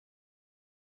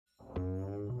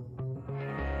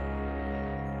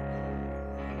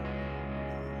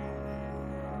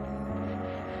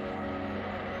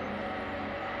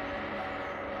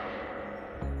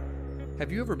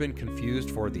Have you ever been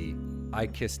confused for the I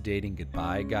kiss dating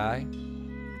goodbye guy?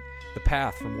 The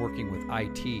path from working with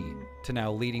IT to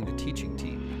now leading the teaching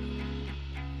team.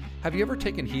 Have you ever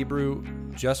taken Hebrew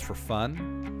just for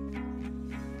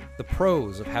fun? The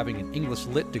pros of having an English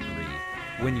Lit degree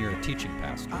when you're a teaching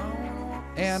pastor.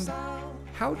 And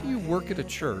how do you work at a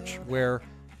church where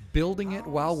building it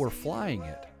while we're flying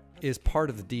it is part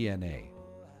of the DNA?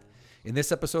 In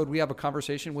this episode, we have a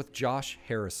conversation with Josh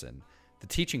Harrison, the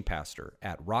teaching pastor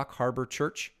at Rock Harbor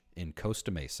Church in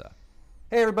Costa Mesa.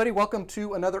 Hey everybody, welcome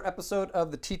to another episode of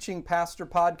the Teaching Pastor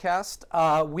Podcast.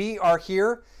 We are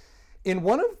here in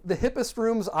one of the hippest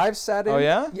rooms I've sat in. Oh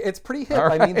yeah? It's pretty hip.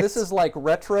 All I mean, right. this is like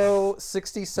retro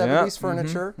 60s, 70s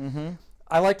furniture. Mm-hmm.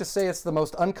 I like to say it's the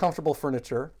most uncomfortable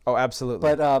furniture. Oh,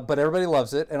 absolutely. But everybody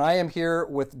loves it. And I am here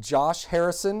with Josh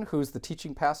Harrison, who's the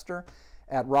teaching pastor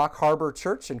at Rock Harbor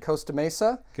Church in Costa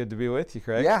Mesa. Good to be with you,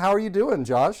 Craig. Yeah, how are you doing,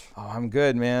 Josh? Oh, I'm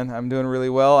good, man. I'm doing really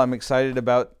well. I'm excited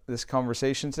about this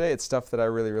conversation today. It's stuff that I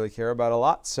really care about a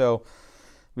lot. So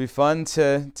it'll be fun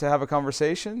to have a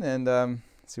conversation and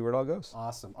see where it all goes.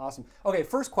 Awesome. Okay,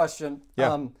 first question.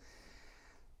 Yeah.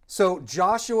 So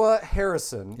Joshua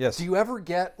Harrison. Yes. Do you ever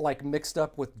get like mixed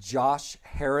up with Josh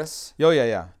Harris? Oh,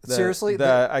 yeah. Seriously?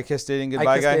 The I Kiss Dating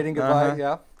Goodbye I Kiss guy? Dating Goodbye, Uh-huh.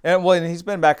 yeah. And he's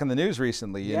been back in the news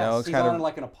recently, you know. Yes, he's kind on of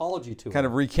like an apology tour. kind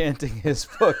of recanting his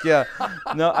book. Yeah.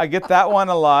 No, I get that one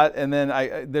a lot. And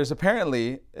then there's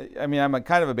apparently, I'm a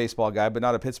kind of a baseball guy, but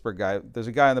not a Pittsburgh guy. There's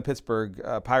a guy on the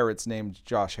Pittsburgh Pirates named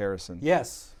Josh Harrison.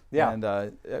 Yes. Yeah. And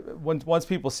once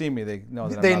people see me, they know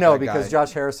that They I'm not know that because guy.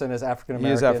 Josh Harrison is African American.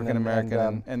 He is African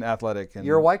American and athletic. And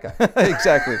you're a white guy.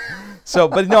 Exactly. So,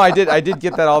 but no, I did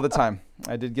get that all the time.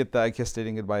 I did get the I Kiss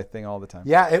Dating Goodbye thing all the time.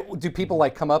 Yeah. Do people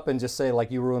like come up and just say like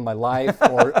you ruined my life,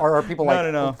 or are people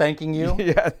like No. thanking you?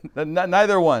 Yeah,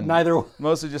 neither one. Neither.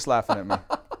 Mostly just laughing at me.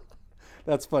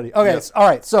 That's funny. Okay. Yep. All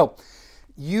right. So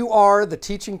you are the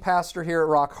teaching pastor here at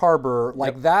Rock Harbor,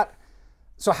 like Yep. that.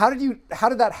 So how did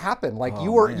that happen? Like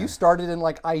Oh, you started in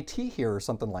like IT here or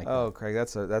something like that. Oh, Craig,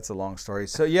 that's a long story.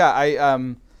 So yeah,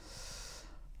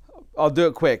 I'll do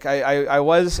it quick. I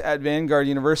was at Vanguard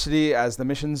University as the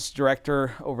missions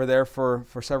director over there for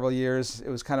several years. It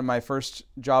was kind of my first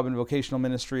job in vocational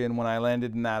ministry, and when I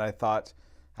landed in that, I thought,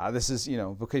 this is,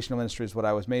 vocational ministry is what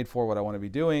I was made for, what I want to be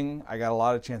doing. I got a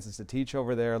lot of chances to teach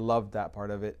over there. Loved that part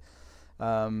of it.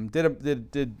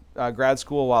 Did grad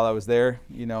school while I was there,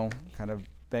 kind of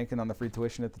banking on the free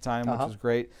tuition at the time, which was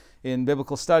great, in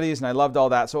biblical studies, and I loved all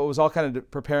that. So it was all kind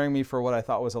of preparing me for what I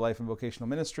thought was a life in vocational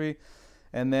ministry.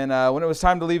 And then when it was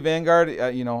time to leave Vanguard,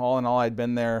 all in all, I'd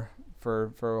been there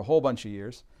for a whole bunch of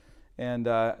years. And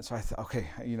so I thought, okay,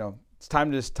 it's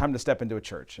time to step into a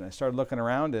church. And I started looking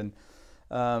around and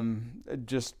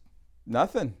just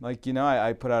nothing. Like,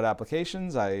 I put out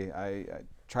applications. I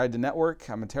tried to network.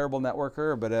 I'm a terrible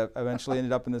networker, but eventually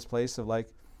ended up in this place of like,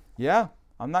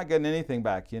 I'm not getting anything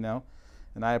back, And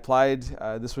I applied.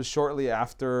 This was shortly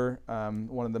after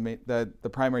one of the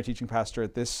primary teaching pastor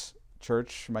at this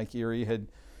church, Mike Erie,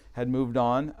 had moved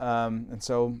on, and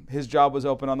so his job was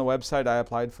open on the website. I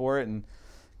applied for it and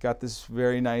got this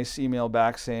very nice email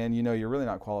back saying, you're really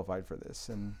not qualified for this,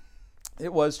 and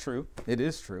it was true. It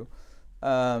is true.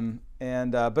 But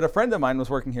a friend of mine was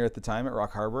working here at the time at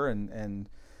Rock Harbor and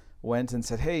went and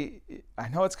said, hey, I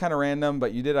know it's kind of random,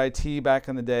 but you did IT back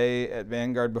in the day at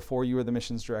Vanguard before you were the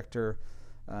missions director,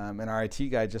 and our IT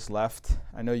guy just left.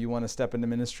 I know you want to step into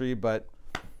ministry, but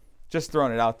just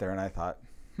throwing it out there. And I thought,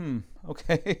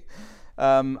 okay,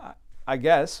 I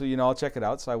guess, I'll check it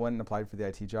out. So I went and applied for the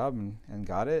IT job and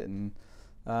got it, and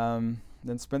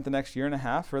then spent the next year and a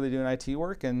half really doing IT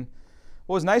work. And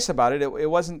what was nice about it, it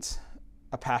wasn't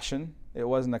a passion, it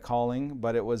wasn't a calling,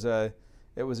 but it was a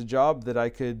job that I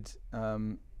could,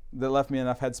 that left me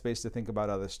enough headspace to think about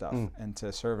other stuff and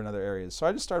to serve in other areas. So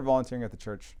I just started volunteering at the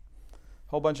church, a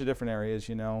whole bunch of different areas,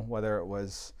 whether it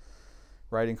was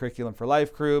writing curriculum for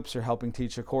life groups or helping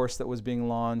teach a course that was being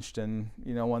launched. And,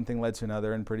 one thing led to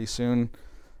another. And pretty soon,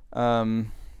 a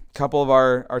couple of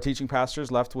our teaching pastors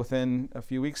left within a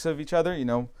few weeks of each other,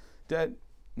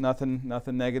 nothing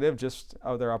negative, just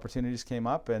other opportunities came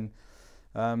up. And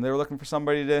they were looking for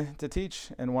somebody to teach,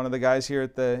 and one of the guys here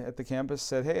at the campus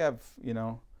said, "Hey,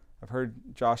 I've heard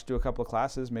Josh do a couple of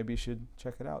classes. Maybe you should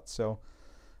check it out." So,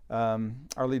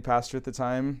 our lead pastor at the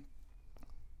time,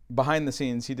 behind the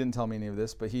scenes, he didn't tell me any of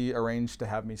this, but he arranged to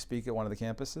have me speak at one of the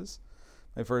campuses.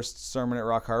 My first sermon at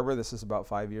Rock Harbor. This is about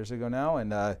 5 years ago now,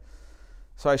 and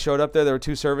So I showed up there. There were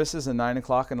 2 services, at 9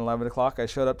 o'clock and 11 o'clock. I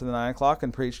showed up to the 9 o'clock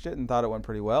and preached it and thought it went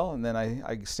pretty well. And then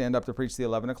I stand up to preach the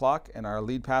 11 o'clock, and our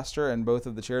lead pastor and both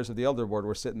of the chairs of the elder board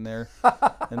were sitting there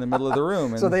in the middle of the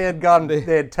room. And so they had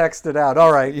texted out,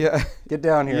 all right, yeah, get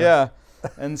down here. Yeah.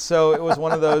 And so it was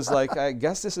one of those, like, I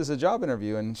guess this is a job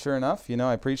interview. And sure enough,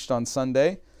 I preached on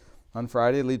Sunday. On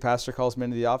Friday, the lead pastor calls me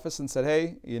into the office and said,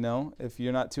 hey, if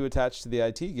you're not too attached to the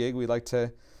IT gig, we'd like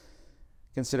to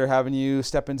consider having you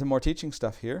step into more teaching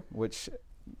stuff here, which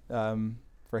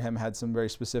for him had some very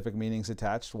specific meanings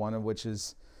attached, one of which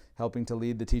is helping to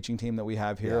lead the teaching team that we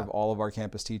have here of all of our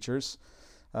campus teachers,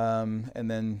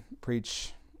 and then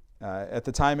preach. At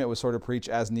the time, it was sort of preach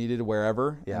as needed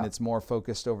wherever, and it's more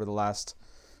focused over the last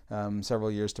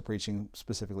several years to preaching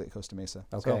specifically at Costa Mesa.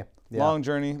 Okay. So, long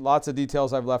journey, lots of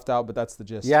details I've left out, but that's the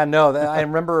gist. Yeah, no, I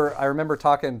remember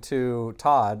talking to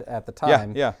Todd at the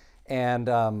time. Yeah.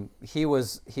 And he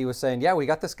was saying, yeah, we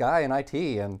got this guy in IT,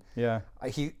 and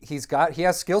he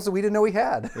has skills that we didn't know he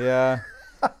had. Yeah.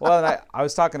 Well, and I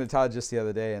was talking to Todd just the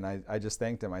other day, and I just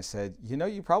thanked him. I said,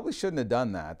 you probably shouldn't have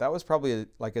done that. That was probably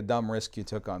a dumb risk you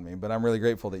took on me, but I'm really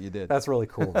grateful that you did. That's really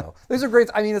cool, though. These are great.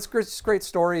 I mean, it's great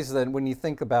stories that when you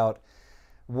think about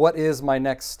what is my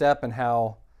next step and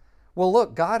how, well,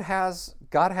 look, God has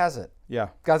it. Yeah.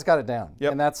 God's got it down.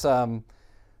 Yep. And that's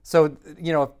so,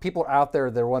 if people are out there,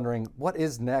 they're wondering, what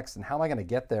is next and how am I going to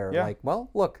get there? Yeah. Like,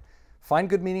 well, look, find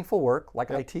good, meaningful work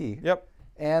like IT. Yep.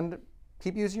 And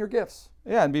keep using your gifts.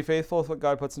 Yeah, and be faithful with what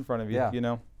God puts in front of you,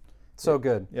 Yeah. So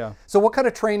good. Yeah. So what kind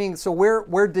of training, so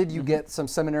where did you get some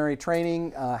seminary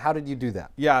training? How did you do that?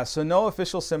 Yeah, so no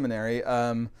official seminary.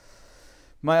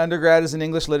 My undergrad is in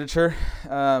English literature.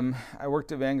 I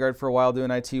worked at Vanguard for a while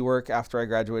doing IT work after I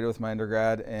graduated with my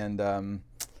undergrad, and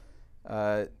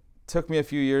took me a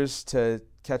few years to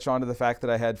catch on to the fact that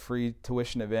I had free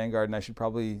tuition at Vanguard and I should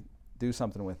probably do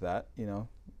something with that,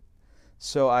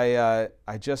 So I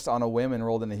just on a whim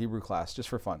enrolled in a Hebrew class just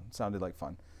for fun. It sounded like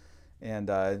fun. And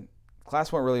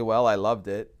class went really well. I loved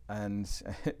it. And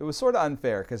it was sort of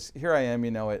unfair because here I am,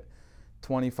 at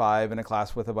 25 in a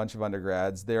class with a bunch of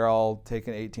undergrads. They're all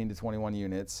taking 18 to 21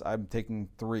 units. I'm taking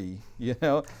 3,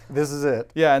 This is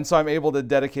it. Yeah, and so I'm able to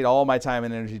dedicate all my time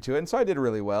and energy to it. And so I did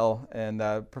really well. And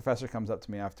a professor comes up to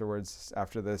me afterwards,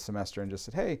 after the semester, and just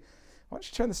said, hey, why don't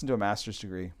you turn this into a master's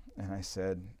degree? And I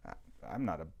said, I'm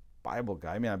not a Bible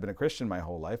guy. I mean, I've been a Christian my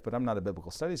whole life, but I'm not a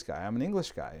biblical studies guy. I'm an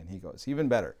English guy. And he goes, even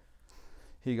better.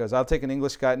 He goes, I'll take an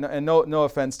English guy. No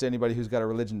offense to anybody who's got a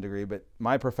religion degree, but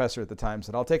my professor at the time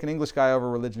said, I'll take an English guy over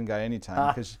a religion guy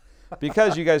anytime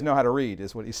because you guys know how to read,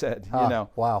 is what he said.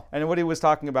 Wow. And what he was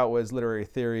talking about was literary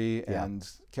theory and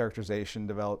characterization,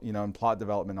 and plot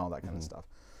development, all that kind of stuff.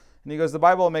 And he goes, the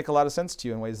Bible will make a lot of sense to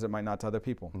you in ways that it might not to other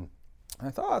people. And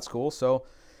I thought, that's cool. So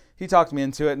he talked me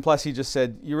into it. And plus he just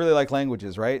said, you really like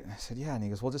languages, right? And I said, yeah. And he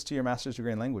goes, well, just do your master's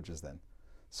degree in languages then.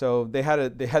 So they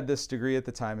had this degree at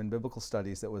the time in biblical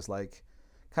studies that was like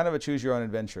kind of a choose your own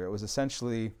adventure. It was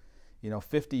essentially,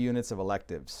 50 units of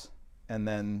electives and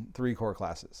then 3 core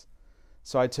classes.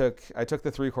 So I took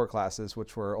the 3 core classes,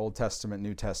 which were Old Testament,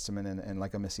 New Testament, and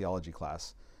like a missiology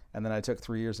class. And then I took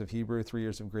 3 years of Hebrew, 3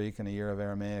 years of Greek, and a year of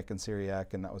Aramaic and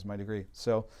Syriac, and that was my degree.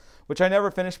 So, which I never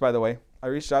finished, by the way. I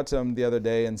reached out to him the other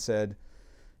day and said,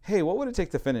 hey, what would it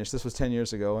take to finish? This was 10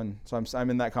 years ago, and so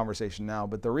I'm in that conversation now.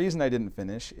 But the reason I didn't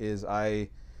finish is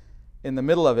in the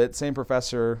middle of it, same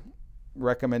professor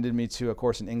recommended me to a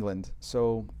course in England.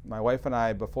 So my wife and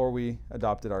I, before we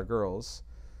adopted our girls,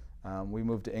 we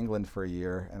moved to England for a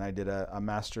year, and I did a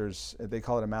master's, they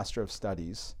call it a Master of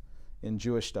Studies, in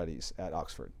Jewish Studies at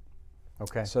Oxford.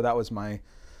 Okay. So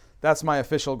that's my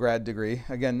official grad degree.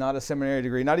 Again, not a seminary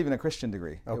degree, not even a Christian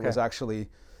degree. Okay. It was actually...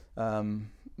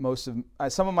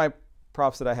 some of my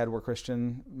profs that I had were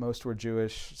Christian, most were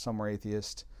Jewish, some were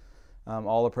atheist,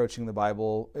 all approaching the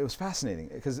Bible. It was fascinating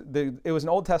because it was an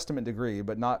Old Testament degree,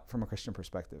 but not from a Christian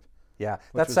perspective. Yeah,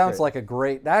 that actually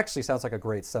sounds like a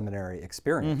great seminary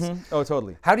experience. Mm-hmm. Oh,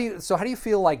 totally. How do you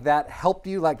feel like that helped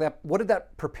you? Like that, what did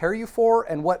that prepare you for,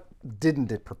 and what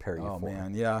didn't it prepare you for? Oh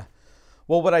man, yeah.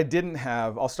 Well, what I didn't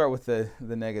have, I'll start with the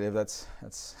negative. That's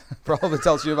probably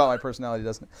tells you about my personality,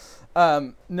 doesn't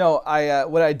it?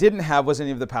 What I didn't have was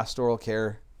any of the pastoral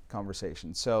care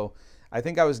conversation. So I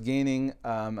think I was gaining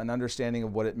an understanding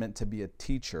of what it meant to be a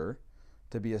teacher,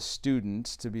 to be a student,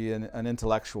 to be an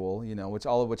intellectual,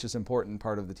 all of which is important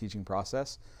part of the teaching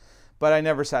process. But I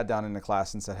never sat down in a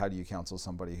class and said, how do you counsel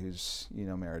somebody whose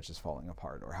marriage is falling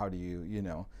apart, or how do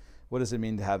you what does it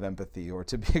mean to have empathy or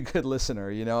to be a good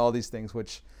listener? All these things,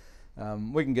 which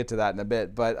we can get to that in a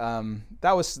bit. But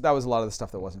that was a lot of the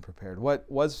stuff that wasn't prepared. What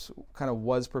was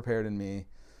prepared in me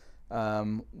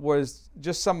was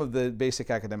just some of the basic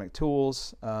academic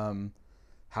tools.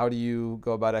 How do you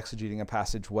go about exegeting a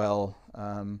passage well?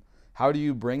 How do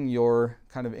you bring your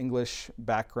kind of English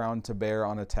background to bear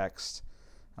on a text,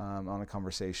 on a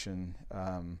conversation?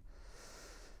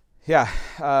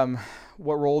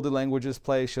 What role do languages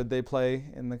play? Should they play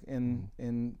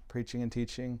in preaching and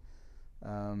teaching?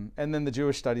 And then the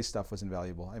Jewish studies stuff was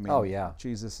invaluable. I mean, Oh, yeah.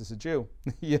 Jesus is a Jew.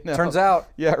 You know? Turns out.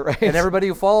 Yeah, right. And everybody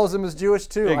who follows him is Jewish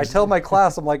too. I tell my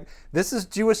class, I'm like, this is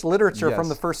Jewish literature from Yes.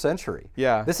 the first century.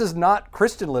 Yeah. This is not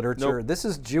Christian literature. Nope. This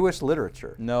is Jewish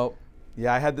literature. No.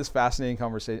 Yeah, I had this fascinating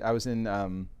conversation. I was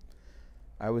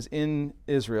in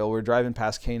Israel. We were driving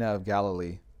past Cana of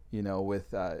Galilee, you know,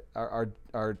 with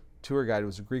our tour guide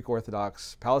was a Greek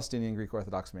Orthodox, Palestinian Greek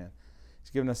Orthodox man.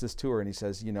 He's giving us this tour, and he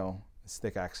says, you know, this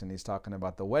thick accent, he's talking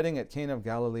about the wedding at Cana of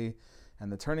Galilee,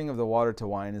 and the turning of the water to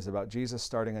wine is about Jesus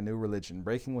starting a new religion,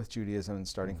 breaking with Judaism and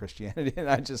starting Christianity. And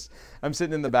I'm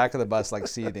sitting in the back of the bus like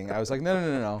seething. I was like,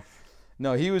 no.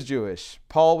 No, he was Jewish.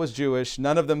 Paul was Jewish.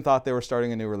 None of them thought they were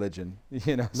starting a new religion.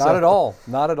 You know, Not at all.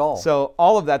 Not at all. So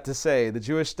all of that to say, the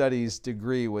Jewish studies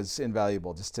degree was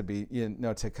invaluable, just to be, you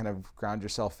know, to kind of ground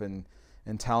yourself in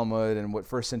Talmud and what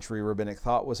first century rabbinic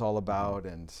thought was all about,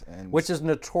 and Which is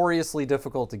notoriously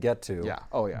difficult to get to. Yeah.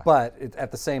 Oh, yeah. But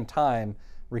at the same time,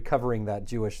 recovering that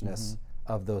Jewishness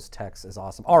of those texts is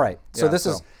awesome. All right. So Yeah, this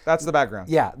is that's the background.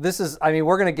 Yeah, this is. I mean,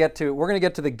 we're gonna get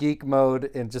to the geek mode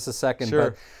in just a second.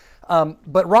 Sure.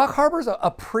 But Rock Harbor's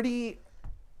a pretty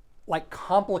like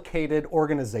complicated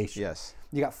organization. Yes.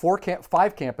 You got 5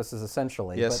 campuses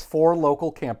essentially, Yes. but 4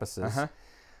 local campuses,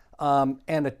 Uh-huh.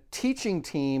 and a teaching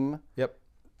team Yep.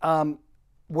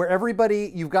 where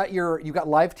everybody you've got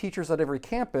live teachers at every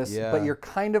campus, Yeah. but you're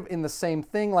kind of in the same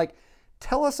thing. Like,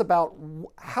 tell us about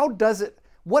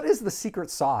what is the secret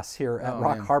sauce here at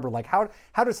Rock Harbor? Like, how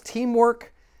does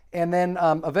teamwork, and then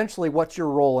eventually what's your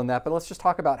role in that? But let's just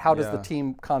talk about how does the Yeah.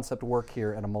 team concept work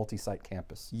here at a multi-site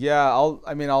campus? Yeah.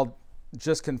 I'll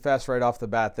just confess right off the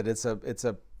bat that it's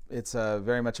a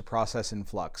very much a process in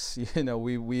flux. You know,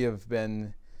 we have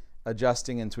been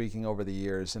adjusting and tweaking over the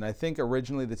years, and I think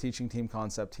originally the teaching team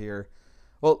concept here.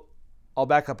 Well, I'll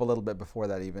back up a little bit before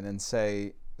that even and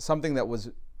say something that was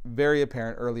very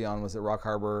apparent early on was that Rock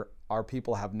Harbor, our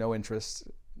people have no interest,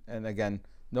 and again,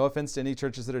 no offense to any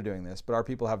churches that are doing this, but our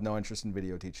people have no interest in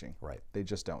video teaching. Right. They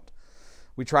just don't.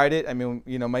 We tried it. I mean,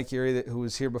 you know, Mike Erie, who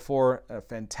was here before, a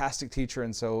fantastic teacher,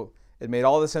 and so it made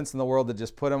all the sense in the world to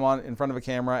just put him on in front of a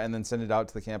camera and then send it out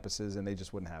to the campuses, and they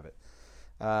just wouldn't have it.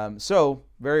 So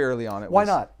very early on, Why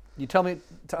not? You tell me.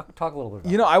 Talk a little bit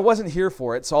about. You know, I wasn't here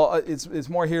for it, so it's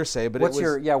more hearsay. But What's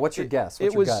your guess? What's your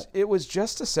gut? It was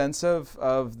just a sense of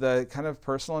the kind of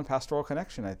personal and pastoral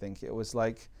connection. I think it was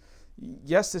like,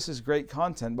 yes, this is great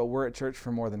content, but we're at church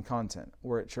for more than content.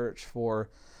 We're at church for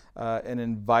an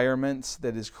environment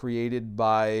that is created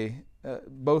by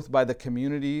both by the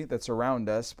community that's around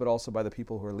us, but also by the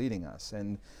people who are leading us.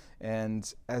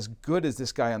 And as good as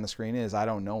this guy on the screen is, I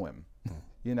don't know him.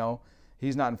 You know,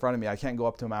 he's not in front of me. I can't go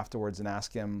up to him afterwards and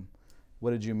ask him,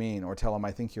 what did you mean? Or tell him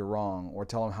I think you're wrong, or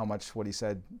tell him how much what he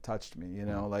said touched me, you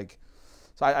know, like,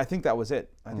 so I think that was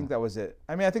it. I think that was it.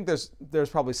 I mean, I think there's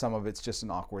probably some of it's just an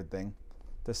awkward thing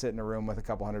to sit in a room with a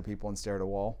couple hundred people and stare at a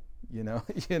wall, you know,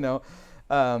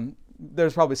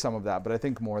 there's probably some of that, but I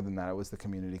think more than that, it was the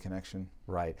community connection.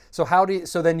 Right. So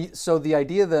so the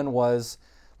idea then was,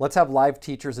 let's have live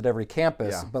teachers at every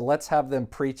campus, but let's have them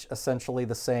preach essentially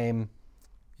the same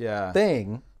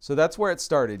thing. So that's where it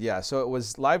started. Yeah. So it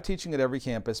was live teaching at every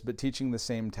campus, but teaching the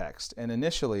same text. And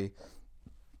initially,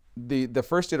 the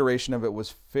first iteration of it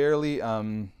was fairly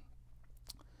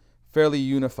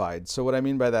unified. So what I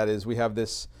mean by that is we have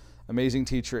this amazing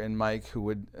teacher in Mike who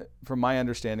would, from my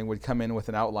understanding, would come in with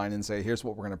an outline and say, here's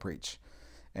what we're going to preach,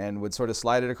 and would sort of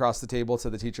slide it across the table to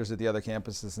the teachers at the other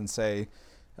campuses and say,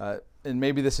 and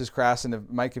maybe this is crass, and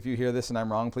Mike, if you hear this and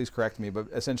I'm wrong, please correct me, but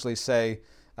essentially say,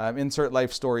 insert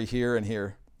life story here and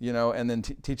here, you know, and then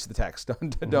teach the text.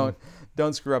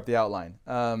 Don't screw up the outline.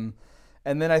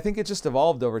 And then I think it just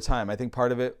evolved over time. I think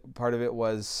part of it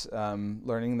was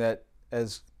learning that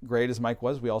as great as Mike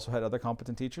was, we also had other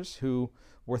competent teachers who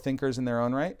were thinkers in their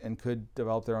own right and could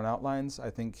develop their own outlines. I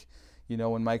think, you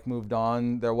know, when Mike moved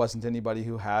on, there wasn't anybody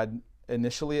who had,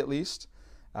 initially at least,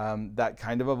 that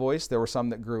kind of a voice. There were some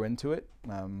that grew into it.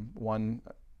 One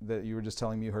that you were just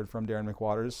telling me you heard from, Darren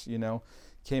McWaters, you know,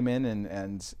 came in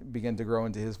and began to grow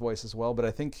into his voice as well. But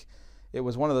I think it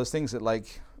was one of those things that,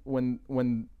 like,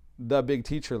 when the big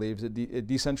teacher leaves, it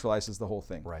decentralizes the whole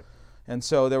thing. Right. And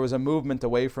so there was a movement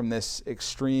away from this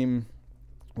extreme,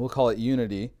 we'll call it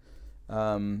unity,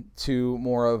 to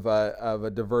more of a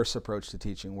diverse approach to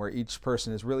teaching, where each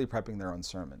person is really prepping their own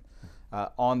sermon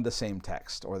on the same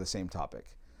text or the same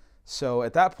topic. So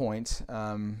at that point,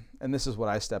 and this is what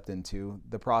I stepped into,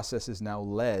 the process is now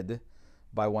led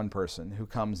by one person who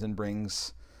comes and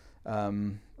brings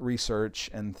research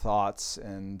and thoughts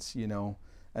and,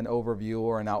 an overview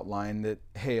or an outline that,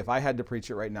 hey, if I had to preach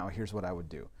it right now, here's what I would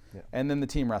do. Yeah. And then the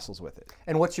team wrestles with it.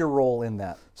 And what's your role in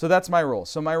that? So that's my role.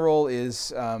 So my role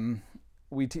is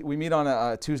we meet on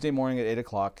a Tuesday morning at 8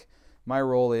 o'clock. My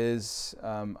role is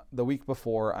the week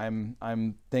before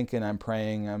I'm thinking, I'm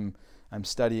praying, I'm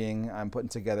studying, I'm putting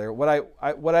together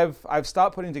I've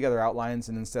stopped putting together outlines,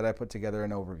 and instead I put together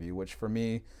an overview, which for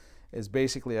me is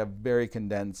basically a very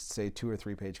condensed, say 2 or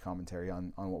 3 page commentary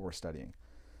on what we're studying.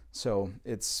 So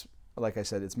it's, like I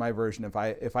said, it's my version. If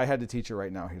I had to teach it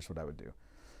right now, here's what I would do.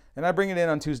 And I bring it in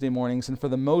on Tuesday mornings, and for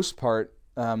the most part,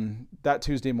 that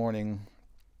Tuesday morning,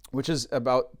 which is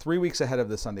about 3 weeks ahead of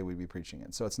the Sunday we'd be preaching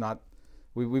it. So it's not,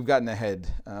 we've gotten ahead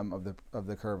of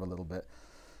the curve a little bit.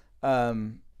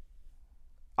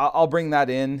 I'll bring that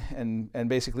in, and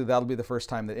basically that'll be the first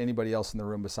time that anybody else in the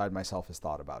room beside myself has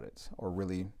thought about it, or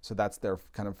really, so that's their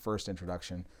kind of first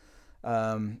introduction.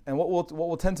 And what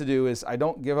we'll tend to do is I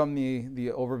don't give them the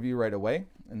overview right away.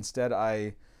 Instead,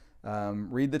 I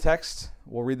read the text.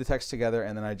 We'll read the text together,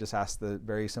 and then I just ask the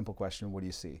very simple question, what do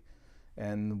you see?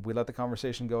 And we let the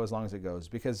conversation go as long as it goes,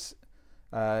 because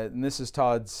and this is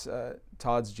Todd's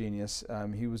genius.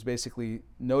 He was basically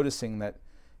noticing that,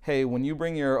 hey, when you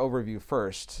bring your overview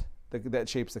first, that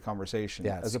shapes the conversation.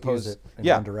 Yeah, as opposed to in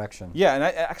one direction. Yeah, and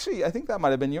I think that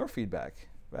might have been your feedback.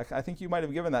 I think you might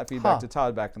have given that feedback to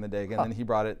Todd back in the day, and then he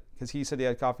brought it because he said he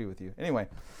had coffee with you.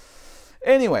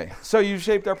 Anyway, so you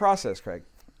shaped our process, Craig.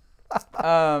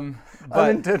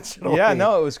 Unintentionally. Yeah,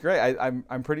 no, it was great.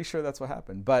 I'm pretty sure that's what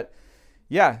happened. But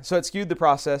yeah, so it skewed the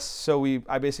process. So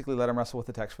I basically let them wrestle with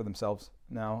the text for themselves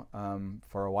now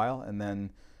for a while, and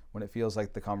then when it feels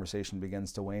like the conversation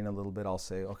begins to wane a little bit, I'll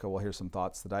say, okay, well, here's some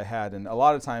thoughts that I had, and a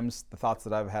lot of times the thoughts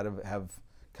that I've had have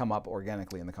come up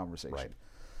organically in the conversation. Right.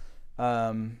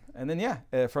 And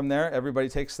then from there, everybody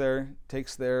takes their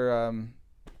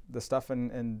the stuff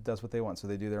and does what they want. So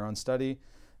they do their own study,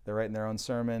 they're writing their own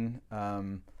sermon,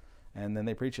 and then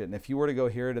they preach it. And if you were to go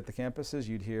hear it at the campuses,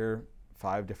 you'd hear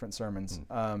 5 different sermons.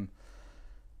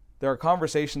 There are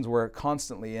conversations we're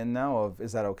constantly in now of,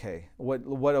 is that okay?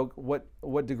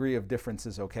 What degree of difference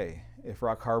is okay? If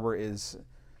Rock Harbor is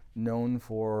known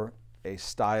for a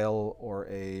style or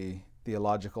a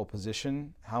theological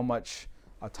position, how much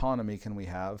autonomy can we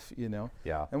have,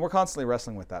 Yeah. And we're constantly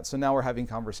wrestling with that. So now we're having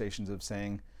conversations of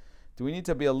saying, do we need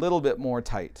to be a little bit more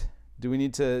tight? Do we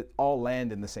need to all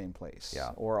land in the same place?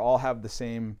 Yeah. Or all have the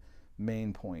same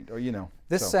main point? Or,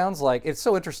 This sounds like, it's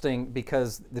so interesting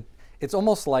because it's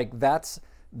almost like that's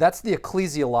the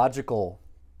ecclesiological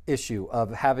issue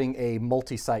of having a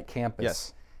multi-site campus.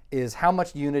 Yes. Is how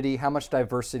much unity, how much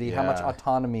diversity, how much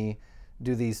autonomy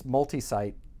do these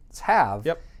multi-sites have?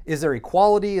 Yep. Is there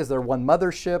equality? Is there one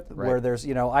mothership Right. where there's,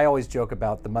 I always joke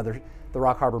about the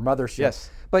Rock Harbor mothership. Yes.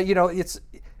 But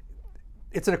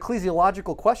it's an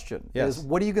ecclesiological question. Yes. Is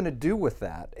what are you going to do with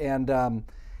that? And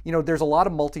there's a lot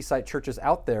of multi-site churches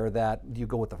out there that, do you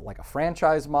go with a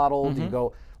franchise model? Mm-hmm. Do you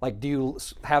go do you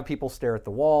have people stare at the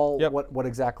wall? Yep. What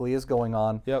exactly is going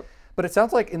on? Yep. But it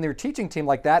sounds like in their teaching team,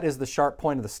 that is the sharp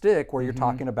point of the stick, where you're Mm-hmm.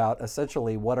 talking about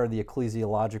essentially what are the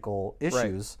ecclesiological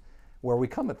issues where we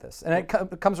come at this, and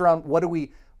it comes around what are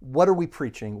we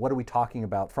preaching? What are we talking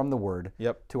about from the Word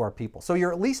to our people? So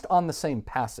you're at least on the same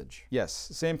passage. Yes,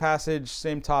 same passage,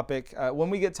 same topic. When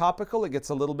we get topical, it gets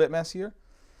a little bit messier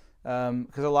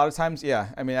because a lot of times,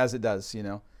 as it does,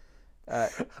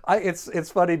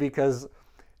 It's funny because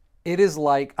it is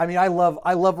I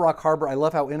love Rock Harbor. I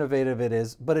love how innovative it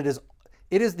is, but it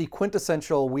is the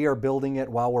quintessential we are building it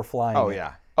while we're flying. Oh it.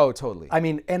 yeah. Oh totally.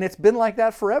 And it's been like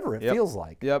that forever. It feels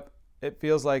like. Yep. It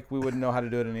feels like we wouldn't know how to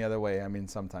do it any other way.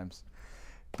 Sometimes.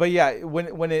 But yeah,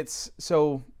 when it's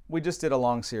so we just did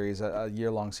a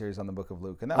year-long series on the Book of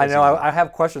Luke, and that was I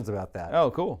have questions about that.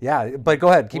 Oh, cool. Yeah, but go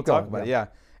ahead, keep We'll going. talk about it. Yeah,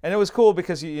 and it was cool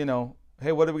because hey,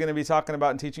 what are we going to be talking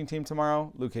about in teaching team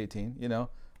tomorrow? Luke 18.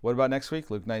 What about next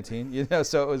week? Luke 19.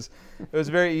 So it was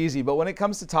very easy. But when it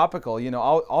comes to topical,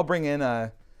 I'll bring in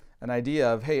an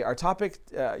idea of, hey, our topic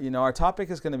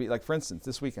is going to be, like, for instance,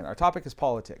 this weekend, our topic is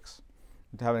politics.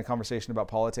 We're having a conversation about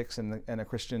politics and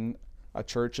a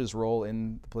church's role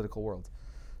in the political world.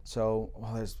 So,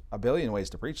 there's a billion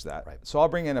ways to preach that. Right. So I'll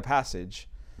bring in a passage.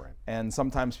 Right. And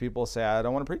sometimes people say, I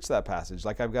don't want to preach that passage.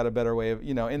 Like, I've got a better way of,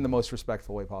 in the most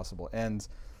respectful way possible. And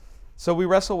So we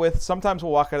wrestle with, sometimes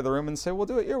we'll walk out of the room and say, we'll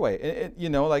do it your way.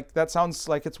 Like that sounds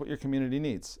like it's what your community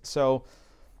needs. So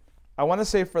I want to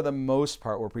say for the most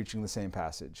part, we're preaching the same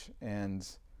passage. And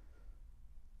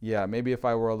yeah, maybe if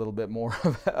I were a little bit more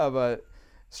of a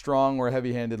strong or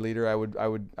heavy-handed leader, I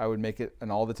would make it an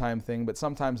all the time thing. But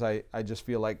sometimes I just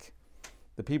feel like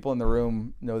the people in the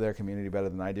room know their community better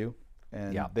than I do.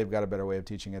 And they've got a better way of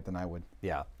teaching it than I would.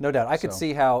 Yeah, no doubt. I could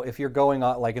see how if you're going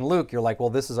on, like in Luke, you're like, well,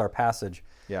 this is our passage.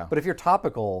 Yeah. But if you're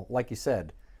topical, like you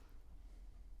said,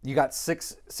 you got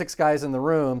six guys in the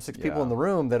room, six people in the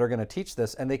room that are going to teach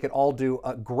this, and they could all do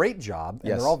a great job,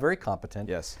 and they're all very competent.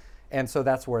 Yes. And so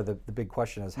that's where the big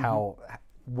question is,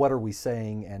 what are we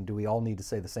saying, and do we all need to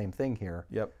say the same thing here?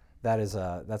 Yep. That's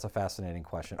a fascinating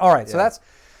question. All right,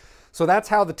 so that's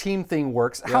how the team thing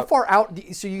works. How far out?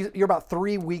 So you're about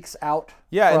 3 weeks out.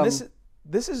 Yeah, from... and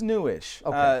this is newish.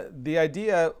 Okay. The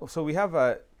idea. So we have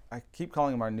I keep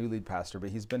calling him our new lead pastor, but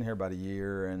he's been here about a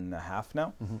year and a half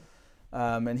now.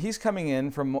 Mm-hmm. And he's coming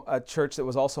in from a church that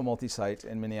was also multi-site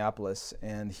in Minneapolis,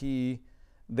 and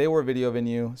they were Video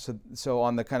Venue. So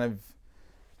on the kind of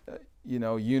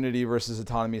unity versus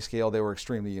autonomy scale, they were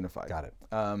extremely unified. Got it.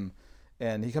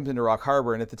 And he comes into Rock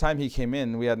Harbor, and at the time he came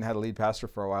in, we hadn't had a lead pastor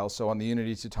for a while. So on the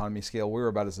unity to autonomy scale, we were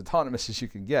about as autonomous as you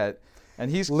could get.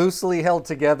 And he's loosely held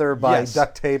together by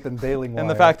duct tape and baling wire. And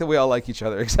the fact that we all like each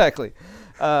other, exactly.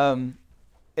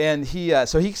 And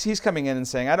he's coming in and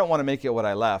saying, I don't want to make it what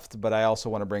I left, but I also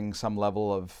want to bring some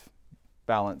level of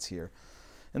balance here.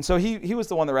 And so he was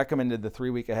the one that recommended the 3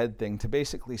 week ahead thing to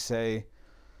basically say,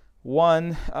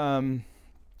 one,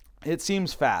 it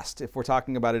seems fast if we're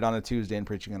talking about it on a Tuesday and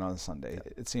preaching it on a Sunday.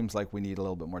 It seems like we need a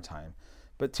little bit more time.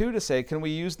 But two, to say, can we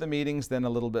use the meetings then a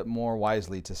little bit more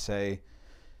wisely to say,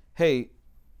 hey,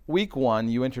 week 1,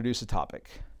 you introduce a topic.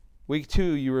 Week 2,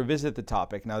 you revisit the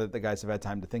topic now that the guys have had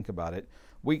time to think about it.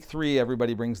 Week 3,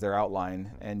 everybody brings their outline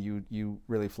and you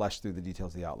really flesh through the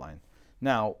details of the outline.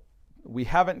 Now, we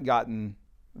haven't gotten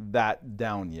that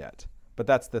down yet, but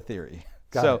that's the theory.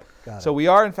 Got it. So we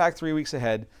are in fact 3 weeks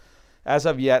ahead. As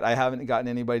of yet, I haven't gotten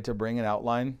anybody to bring an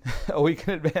outline a week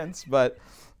in advance, but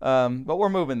we're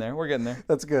moving there. We're getting there.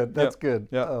 That's good. That's good.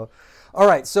 Yeah. All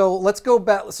right. So let's go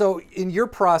back. So in your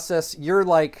process, you're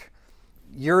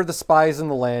the spies in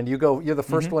the land. You're the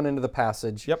first one into the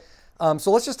passage. Yep.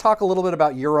 So let's just talk a little bit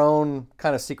about your own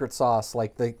kind of secret sauce,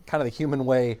 like the kind of the human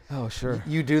way. Oh, sure.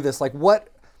 You do this. Like what?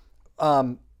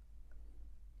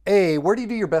 Where do you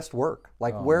do your best work?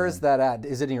 Like, where is that at?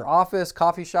 Is it in your office,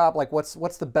 coffee shop? Like,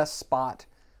 what's the best spot?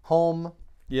 Home?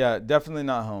 Yeah, definitely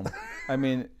not home. I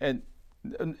mean, and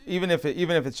even if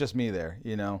it's just me there,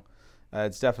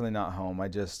 it's definitely not home. I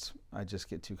just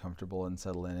get too comfortable and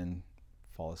settle in and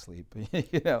fall asleep.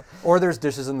 Or there's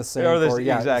dishes in the sink.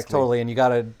 Exactly. Totally, and you got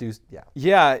to do.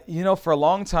 Yeah, for a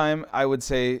long time, I would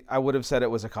have said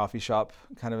it was a coffee shop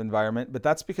kind of environment, but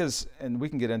that's because, and we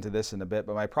can get into this in a bit,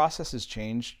 but my process has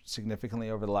changed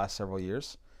significantly over the last several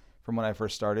years from when I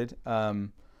first started.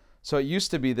 So it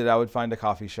used to be that I would find a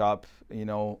coffee shop,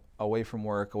 away from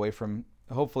work, away from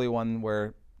hopefully one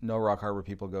where no Rock Harbor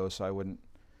people go, so I wouldn't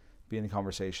be in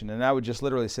conversation, and I would just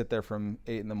literally sit there from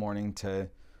 8 in the morning to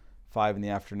 5 in the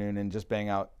afternoon and just bang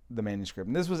out the manuscript.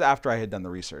 And this was after I had done the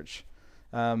research.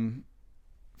 From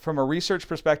a research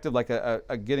perspective, like a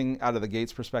getting out of the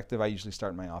gates perspective, I usually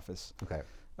start in my office. Okay.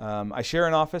 I share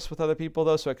an office with other people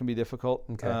though, so it can be difficult.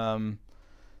 Okay.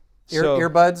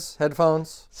 Earbuds,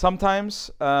 headphones? Sometimes,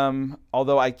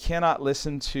 although I cannot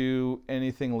listen to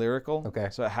anything lyrical. Okay.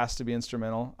 So it has to be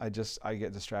instrumental. I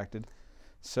get distracted.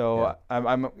 So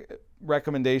I'm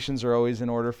recommendations are always in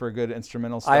order for good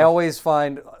instrumental stuff. I always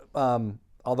find,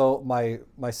 although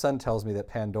my son tells me that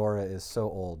Pandora is so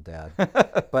old, Dad,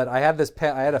 but I had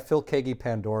a Phil Keaggy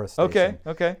Pandora station.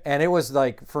 Okay. And it was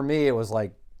like, for me, it was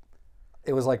like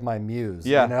my muse.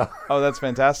 Yeah. Oh, that's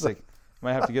fantastic.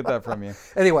 Might have to get that from you.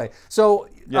 Anyway, so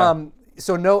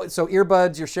so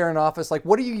earbuds, you're sharing office. Like,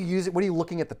 what are you using? What are you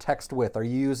looking at the text with? Are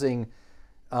you using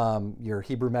your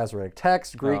Hebrew Masoretic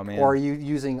text, Greek, or are you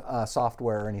using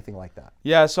software or anything like that?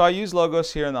 Yeah, so I use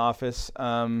Logos here in the office.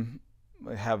 I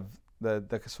have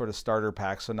the sort of starter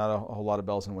pack, so not a whole lot of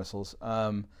bells and whistles.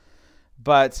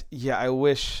 But yeah, I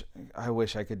wish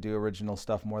I could do original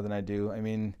stuff more than I do. I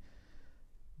mean,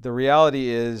 the reality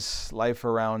is life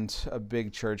around a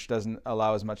big church doesn't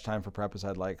allow as much time for prep as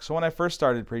I'd like. So when I first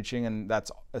started preaching, and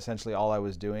that's essentially all I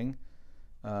was doing,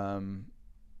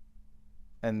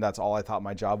 and that's all I thought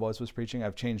my job was preaching.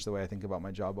 I've changed the way I think about my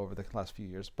job over the last few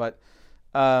years. But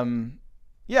I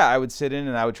would sit in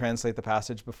and I would translate the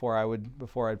passage before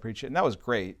I'd preach it. And that was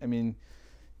great. I mean,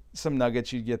 some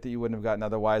nuggets you'd get that you wouldn't have gotten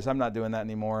otherwise. I'm not doing that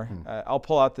anymore. I'll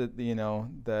pull out the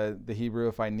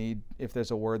Hebrew if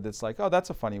there's a word that's like, oh, that's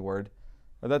a funny word,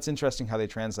 or that's interesting how they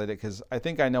translate it, because I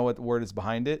think I know what the word is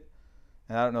behind it,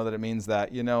 and I don't know that it means that,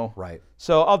 Right.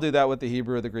 So I'll do that with the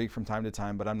Hebrew or the Greek from time to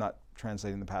time, but I'm not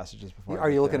translating the passages before. Are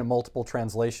you looking at multiple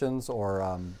translations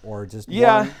or just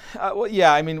Yeah, one?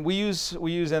 I mean, we use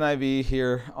NIV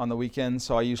here on the weekend,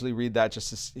 so I usually read that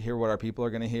just to hear what our people are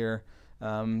going to hear.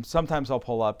 Sometimes I'll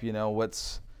pull up,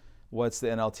 what's the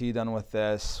NLT done with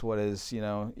this? What is,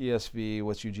 ESV?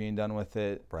 What's Eugene done with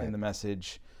it in the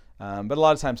Message? But a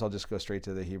lot of times I'll just go straight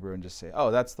to the Hebrew and just say,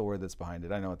 oh, that's the word that's behind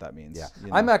it. I know what that means. Yeah,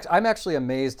 I'm actually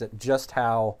amazed at just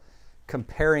how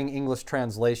comparing English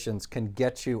translations can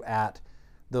get you at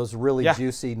those really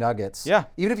juicy nuggets. Yeah.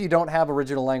 Even if you don't have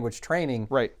original language training,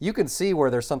 right, you can see where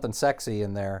there's something sexy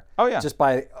in there. Oh, yeah. Just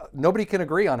by, nobody can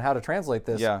agree on how to translate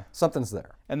this. Yeah. Something's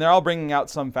there. And they're all bringing out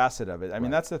some facet of it. I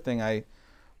mean, that's the thing.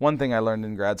 One thing I learned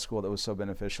in grad school that was so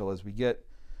beneficial is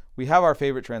we have our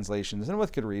favorite translations, and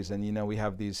with good reason. We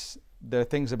have there are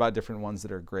things about different ones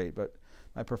that are great, but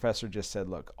my professor just said,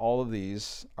 look, all of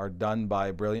these are done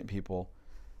by brilliant people,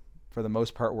 for the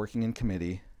most part working in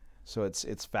committee. So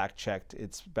it's fact checked,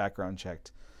 it's background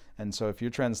checked. And so if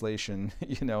your translation,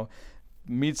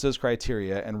 meets those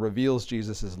criteria and reveals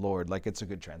Jesus as Lord, like, it's a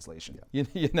good translation.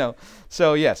 Yeah.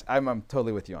 So yes, I'm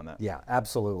totally with you on that. Yeah,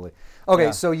 absolutely.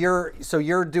 Okay, so you're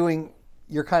getting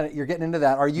into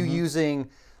that. Are you using,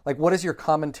 like, what is your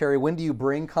commentary? When do you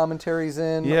bring commentaries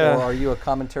in? Yeah. Or are you a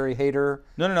commentary hater?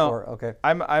 No. Okay.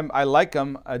 I like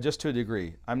them just to a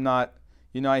degree. I'm not,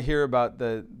 I hear about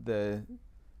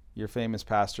your famous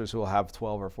pastors who will have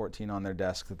 12 or 14 on their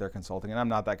desk that they're consulting, and I'm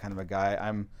not that kind of a guy.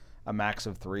 I'm a max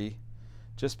of 3,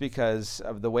 just because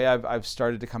of the way I've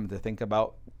started to come to think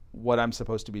about what I'm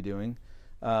supposed to be doing.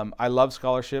 I love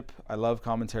scholarship, I love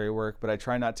commentary work, but I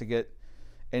try not to get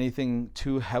anything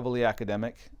too heavily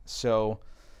academic. So,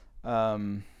 I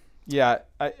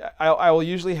will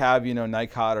usually have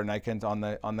Nikot or Nikent on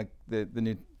the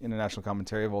New International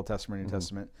Commentary of Old Testament and New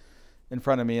Testament in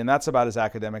front of me, and that's about as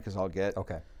academic as I'll get.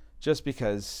 Okay. Just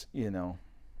because,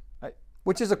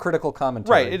 which is a critical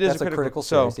commentary. Right, it is a critical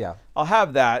series, yeah. I'll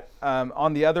have that.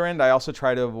 On the other end, I also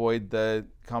try to avoid the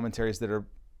commentaries that are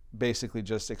basically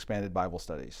just expanded Bible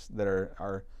studies that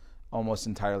are almost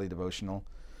entirely devotional.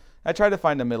 I try to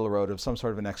find a middle road of some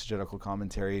sort of an exegetical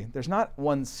commentary. There's not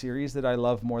one series that I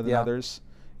love more than others.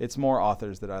 It's more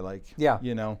authors that I like. Yeah.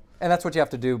 And that's what you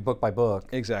have to do book by book.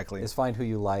 Exactly. Is find who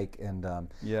you like. And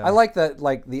I like that,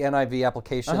 like the NIV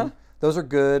application. Those are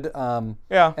good. And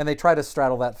they try to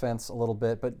straddle that fence a little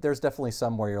bit, but there's definitely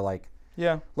some where you're like,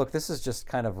 look, this is just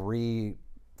kind of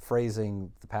rephrasing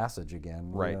the passage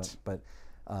again. Right.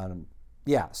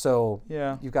 So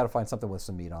you've got to find something with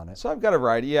some meat on it. So I've got a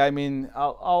variety. Yeah, I mean,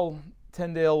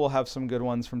 Tyndale will have some good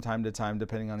ones from time to time,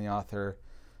 depending on the author.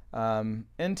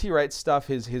 N.T. Wright's stuff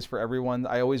is for everyone.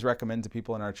 I always recommend to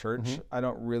people in our church. I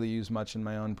don't really use much in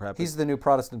my own prep. He's the new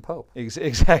Protestant Pope.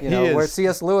 Exactly. Where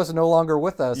C.S. Lewis is no longer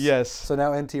with us. Yes. So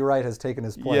now N.T. Wright has taken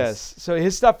his place. Yes. So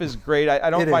his stuff is great. I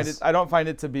don't find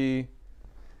it to be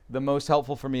the most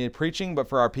helpful for me in preaching, but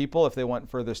for our people, if they want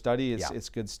further study, it's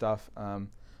good stuff.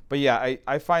 But yeah,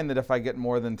 I find that if I get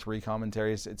more than 3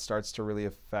 commentaries, it starts to really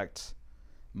affect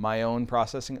my own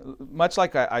processing. Much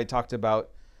like I talked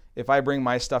about, if I bring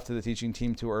my stuff to the teaching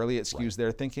team too early, it skews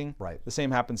their thinking. Right. The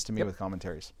same happens to me with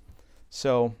commentaries.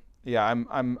 So yeah,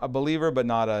 I'm a believer, but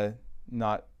not a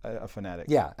fanatic.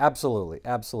 Yeah, absolutely.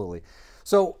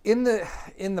 So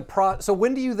so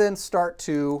when do you then start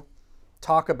to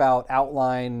talk about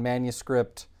outline,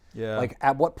 manuscript? Yeah. Like,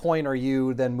 at what point are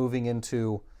you then moving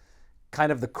into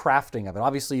kind of the crafting of it?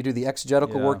 Obviously, you do the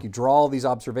exegetical work, you draw all these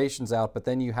observations out, but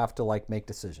then you have to make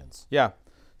decisions. Yeah.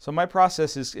 So my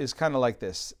process is kind of like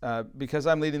this. Because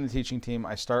I'm leading the teaching team,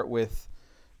 I start with,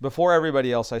 before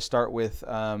everybody else, I start with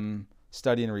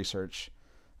study and research.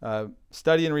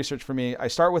 Study and research for me, I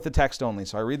start with the text only.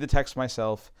 So I read the text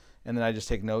myself, and then I just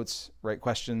take notes, write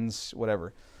questions,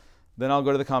 whatever. Then I'll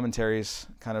go to the commentaries,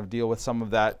 kind of deal with some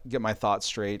of that, get my thoughts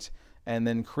straight, and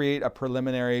then create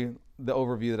the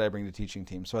overview that I bring to teaching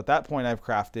team. So at that point, I've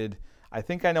crafted, I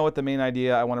think I know what the main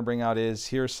idea I want to bring out is.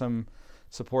 Here's some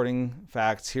supporting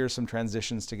facts. Here's some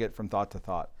transitions to get from thought to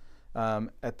thought.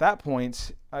 At that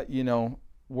point,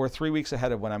 we're 3 weeks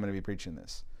ahead of when I'm going to be preaching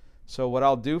this. So what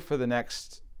I'll do for the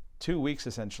next 2 weeks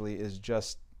essentially is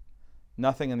just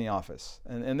nothing in the office.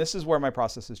 And this is where my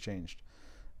process has changed.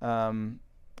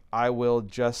 I will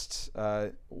just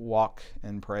walk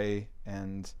and pray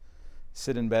and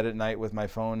sit in bed at night with my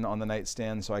phone on the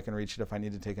nightstand so I can reach it if I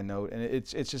need to take a note. And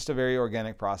it's just a very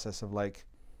organic process of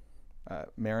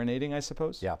marinating, I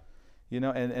suppose. Yeah.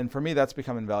 And for me, that's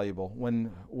become invaluable.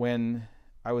 When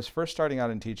I was first starting out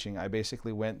in teaching, I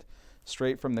basically went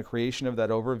straight from the creation of that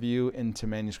overview into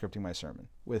manuscripting my sermon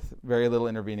with very little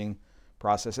intervening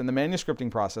process. In the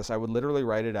manuscripting process, I would literally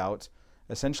write it out,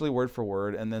 essentially word for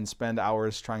word, and then spend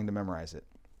hours trying to memorize it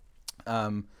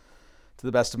to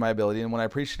the best of my ability. And when I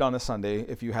preached it on a Sunday,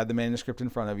 if you had the manuscript in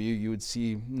front of you, you would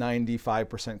see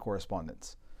 95%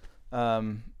 correspondence.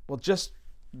 Well, just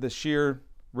the sheer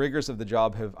rigors of the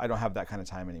job I don't have that kind of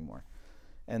time anymore.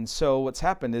 And so what's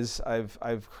happened is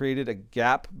I've created a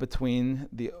gap between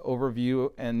the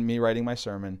overview and me writing my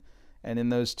sermon. And in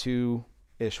those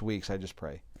 2-ish weeks, I just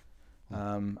pray.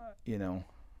 I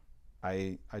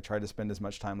try to spend as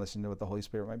much time listening to what the Holy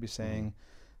Spirit might be saying.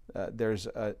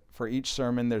 For each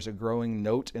sermon, there's a growing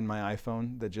note in my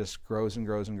iPhone that just grows and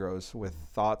grows and grows with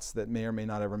thoughts that may or may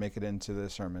not ever make it into the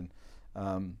sermon.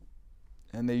 And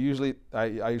I usually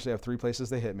have 3 places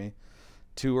they hit me.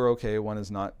 2 are okay. 1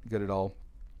 is not good at all.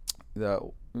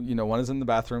 1 is in the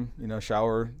bathroom,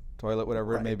 shower, toilet,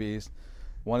 whatever it may be.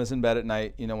 1 is in bed at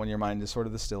night, when your mind is sort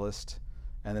of the stillest.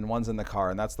 And then 1's in the car,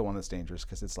 and that's the one that's dangerous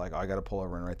because it's like, I got to pull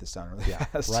over and write this down really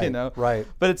fast, Right.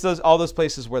 But it's all those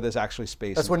places where there's actually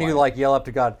space. That's when you yell up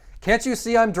to God, "Can't you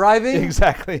see I'm driving?"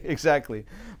 Exactly.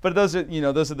 But those are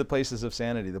the places of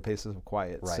sanity, the places of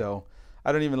quiet. Right. So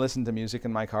I don't even listen to music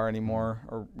in my car anymore,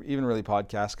 or even really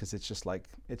podcasts, because it's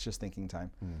just thinking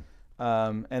time.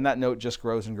 And that note just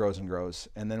grows and grows and grows.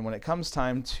 And then when it comes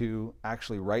time to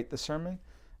actually write the sermon,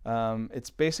 it's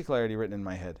basically already written in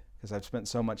my head, because I've spent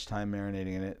so much time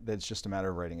marinating in it that it's just a matter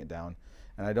of writing it down.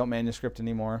 And I don't manuscript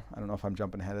anymore. I don't know if I'm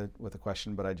jumping ahead with a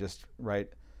question, but I just write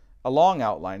a long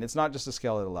outline. It's not just a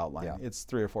skeletal outline. Yeah. It's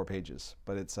 3 or 4 pages,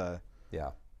 but it's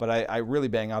Yeah. But I really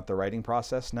bang out the writing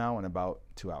process now in about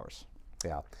 2 hours.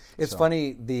 Yeah. It's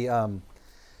funny,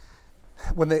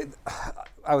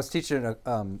 I was teaching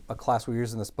a class, we were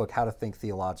using this book, How to Think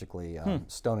Theologically,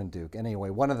 Stone and Duke. And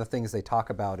anyway, one of the things they talk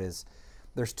about is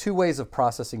there's 2 ways of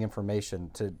processing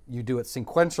information. You do it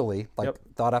sequentially, like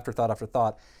thought after thought after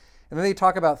thought. And then they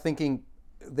talk about thinking,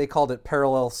 they called it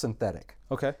parallel synthetic.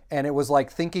 Okay. And it was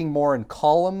like thinking more in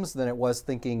columns than it was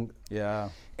thinking. Yeah.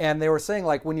 And they were saying,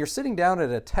 like, when you're sitting down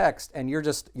at a text and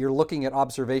you're looking at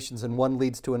observations and one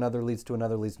leads to another, leads to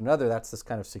another, leads to another, that's this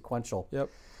kind of sequential. Yep.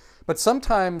 But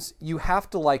sometimes you have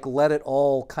to let it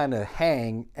all kind of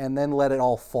hang and then let it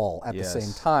all fall at the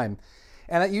same time.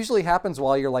 And that usually happens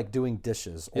while you're doing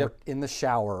dishes or in the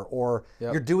shower, or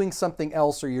you're doing something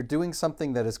else, or you're doing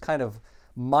something that is kind of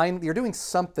you're doing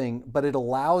something, but it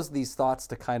allows these thoughts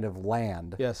to kind of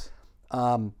land. Yes.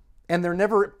 And they're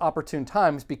never opportune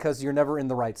times because you're never in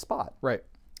the right spot. Right.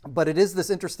 But it is this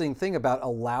interesting thing about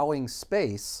allowing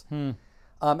space. And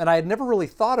I had never really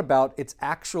thought about it's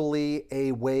actually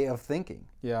a way of thinking.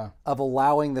 Yeah. Of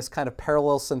allowing this kind of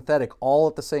parallel synthetic all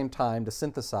at the same time to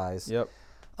synthesize. Yep.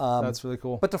 That's really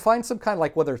cool. But to find some kind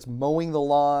of whether it's mowing the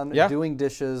lawn, doing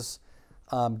dishes,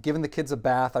 giving the kids a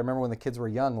bath. I remember when the kids were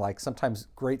young, sometimes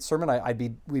great sermon,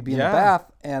 we'd be in the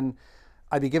bath and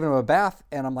I'd be giving them a bath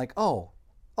and I'm like, oh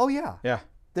yeah. Yeah.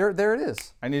 There it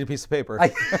is. I need a piece of paper.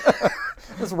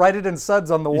 Just write it in suds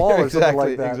on the wall or something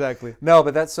like that. Exactly. No,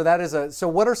 but so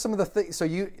what are some of the things,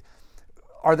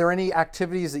 are there any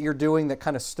activities that you're doing that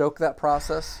kind of stoke that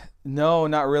process? No,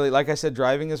 not really. Like I said,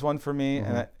 driving is one for me,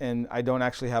 and I don't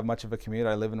actually have much of a commute.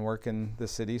 I live and work in the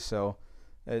city, so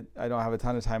I don't have a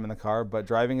ton of time in the car, but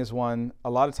driving is one. A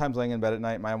lot of times laying in bed at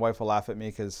night, my wife will laugh at me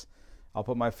because I'll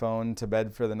put my phone to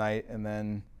bed for the night and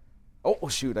then, oh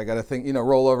shoot, I got to think,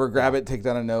 roll over, grab it, take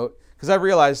down a note. Because I've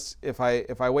realized if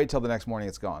I wait till the next morning,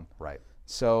 it's gone. Right.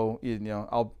 So,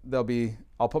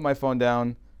 I'll put my phone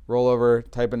down, roll over,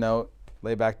 type a note,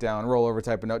 lay back down, roll over,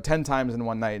 type a note 10 times in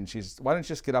one night. And why don't you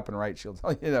just get up and write? She'll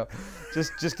tell you,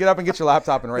 just get up and get your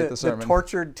laptop and write the sermon. The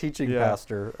tortured teaching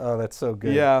pastor. Oh, that's so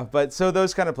good. Yeah, but so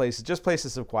those kind of places, just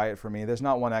places of quiet for me. There's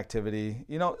not one activity.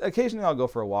 Occasionally I'll go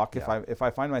for a walk if I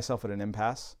find myself at an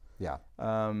impasse. Yeah.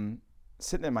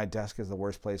 Sitting at my desk is the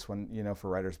worst place when, for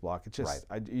writer's block. It's just,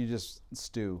 you just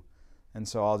stew. And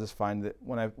so I'll just find that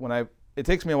it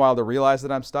takes me a while to realize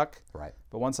that I'm stuck. Right.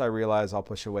 But once I realize, I'll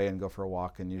push away and go for a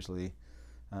walk, and usually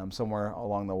somewhere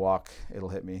along the walk, it'll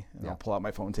hit me, and I'll pull out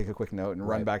my phone, take a quick note, and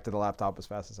run back to the laptop as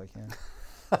fast as I can.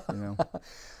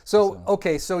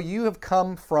 So you have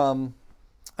come from,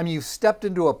 you've stepped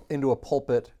into a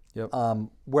pulpit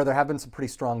where there have been some pretty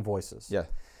strong voices. Yeah.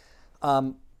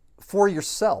 For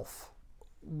yourself,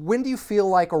 when do you feel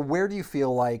like, or where do you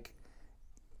feel like,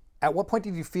 at what point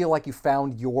did you feel like you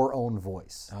found your own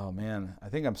voice? Oh man, I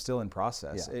think I'm still in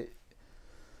process. Yeah.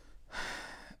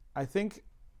 I think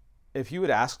if you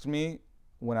had asked me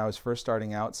when I was first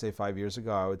starting out, say 5 years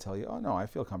ago, I would tell you, oh no, I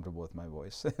feel comfortable with my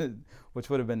voice, which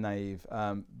would have been naive,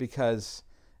 because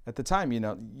at the time,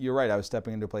 you're right, I was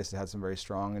stepping into a place that had some very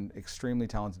strong and extremely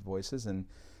talented voices, and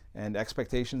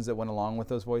expectations that went along with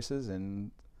those voices,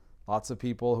 and lots of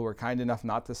people who were kind enough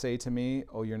not to say to me,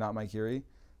 oh, you're not Mike Urey,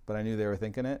 but I knew they were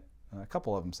thinking it. A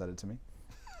couple of them said it to me.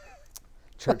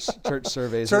 Church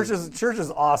surveys. Church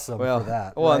is awesome for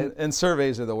that. Well, right? and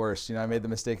surveys are the worst. I made the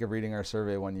mistake of reading our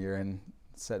survey one year and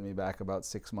set me back about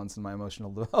 6 months in my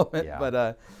emotional development.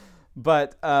 Yeah.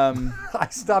 But I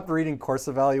stopped reading course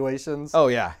evaluations. Oh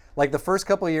yeah. Like the first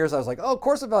couple of years, I was like, oh,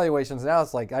 course evaluations. Now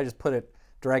it's like I just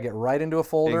drag it right into a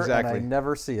folder, Exactly. and I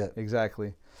never see it.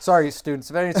 Exactly. Sorry,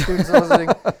 students. If any students are listening,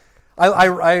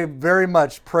 I very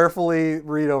much prayerfully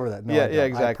read over that. No, Yeah, I don't.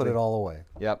 exactly. I put it all away.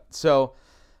 Yep. So,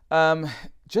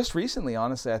 just recently,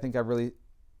 honestly, I think I've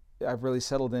really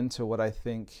settled into what I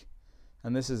think,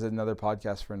 and this is another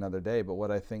podcast for another day, but what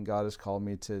I think God has called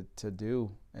me to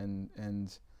do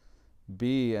and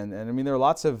be, and I mean, there are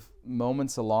lots of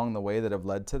moments along the way that have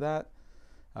led to that.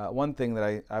 One thing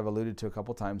that I've alluded to a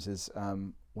couple times is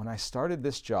when I started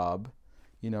this job,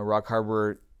 Rock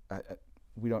Harbor,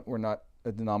 we're not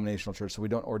a denominational church, so we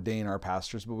don't ordain our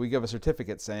pastors, but we give a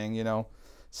certificate saying,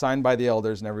 signed by the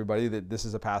elders and everybody, that this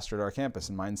is a pastor at our campus,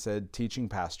 and mine said teaching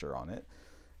pastor on it.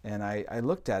 And I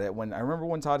looked at it I remember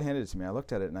when Todd handed it to me, I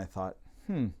looked at it and I thought,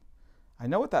 I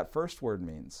know what that first word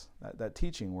means, that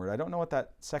teaching word. I don't know what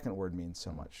that second word means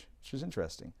so much, which is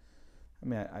interesting. I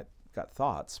mean, I got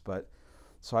thoughts, but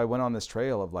so I went on this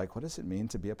trail of like, what does it mean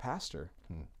to be a pastor?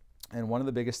 And one of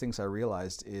the biggest things I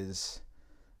realized is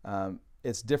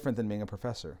it's different than being a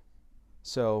professor.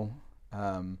 So,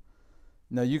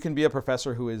 now you can be a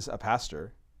professor who is a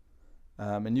pastor,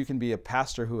 and you can be a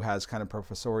pastor who has kind of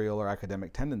professorial or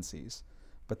academic tendencies,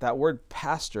 but that word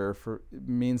pastor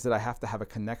means that I have to have a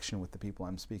connection with the people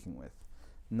I'm speaking with,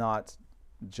 not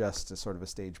just a sort of a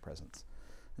stage presence.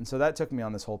 And so that took me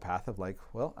on this whole path of like,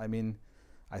 well, I mean,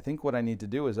 I think what I need to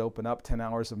do is open up 10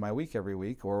 hours of my week every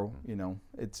week, or,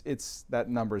 it's that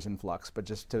number's in flux, but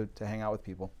just to hang out with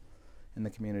people in the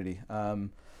community.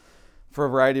 For a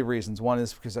variety of reasons. One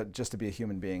is because just to be a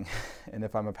human being. And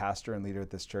if I'm a pastor and leader at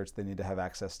this church, they need to have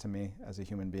access to me as a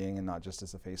human being and not just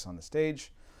as a face on the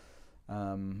stage,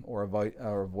 or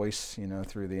a voice,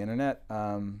 through the internet.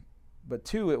 But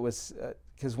two, it was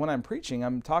because when I'm preaching,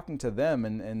 I'm talking to them,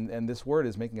 and this word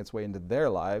is making its way into their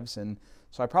lives. And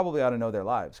so I probably ought to know their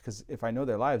lives, because if I know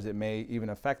their lives, it may even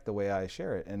affect the way I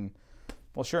share it. And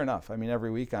well, sure enough, I mean,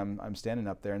 every week I'm standing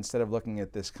up there, instead of looking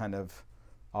at this kind of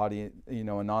audience,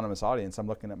 anonymous audience, I'm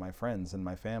looking at my friends and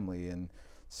my family and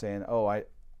saying, oh, I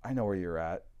know where you're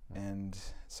at. And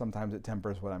sometimes it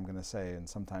tempers what I'm going to say, and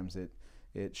sometimes it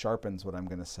sharpens what I'm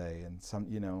going to say, and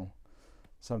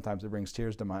sometimes it brings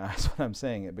tears to my eyes when I'm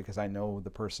saying it, because I know the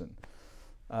person.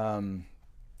 And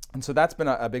so that's been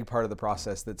a big part of the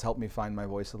process that's helped me find my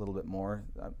voice a little bit more,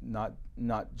 not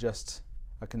just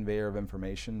a conveyor of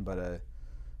information, but a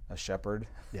shepherd,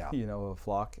 a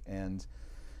flock.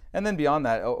 And then beyond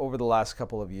that, over the last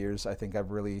couple of years, I think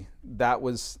that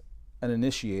was an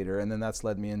initiator, and then that's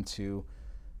led me into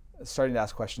starting to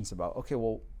ask questions about, okay,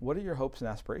 well, what are your hopes and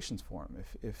aspirations for them?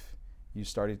 If you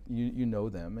started, you know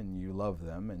them and you love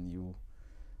them and you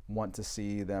want to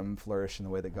see them flourish in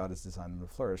the way that God has designed them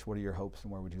to flourish, what are your hopes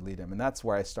and where would you lead them? And that's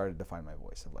where I started to find my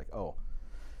voice of like, oh,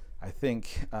 I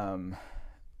think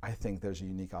there's a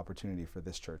unique opportunity for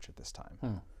this church at this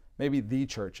time. Maybe the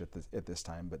church at this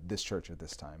time, but this church at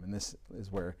this time. And this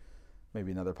is where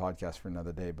maybe another podcast for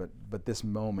another day, but this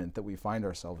moment that we find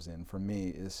ourselves in, for me,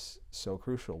 is so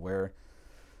crucial, where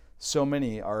so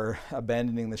many are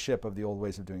abandoning the ship of the old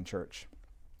ways of doing church.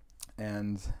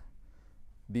 And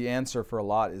the answer for a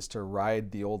lot is to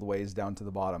ride the old ways down to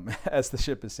the bottom as the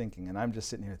ship is sinking. And I'm just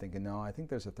sitting here thinking, no, I think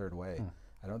there's a third way.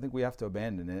 I don't think we have to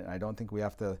abandon it. I don't think we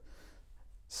have to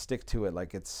stick to it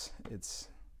like it's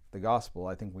the gospel.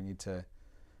 I think we need to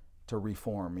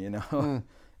reform,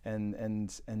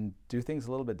 and do things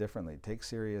a little bit differently. Take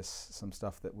serious some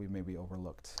stuff that we maybe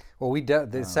overlooked. Well,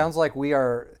 it sounds like we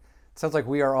are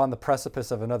on the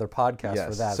precipice of another podcast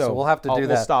for that. So we'll have to do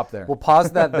that. We'll stop there. We'll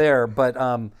pause that there, but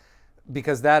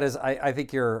because that is, I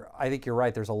think you're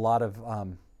right. There's a lot of,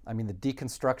 the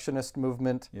deconstructionist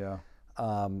movement,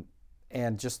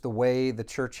 and just the way the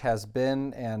church has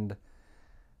been, and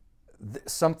it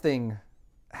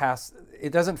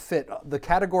doesn't fit. The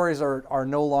categories are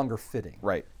no longer fitting,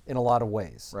 right, in a lot of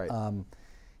ways, right.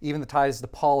 Even the ties to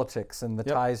politics and the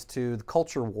ties to the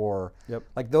culture war,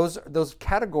 like those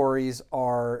categories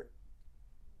are,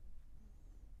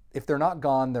 if they're not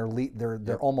gone,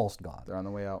 they're almost gone. They're on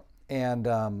the way out. And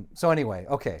so anyway,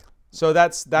 okay, So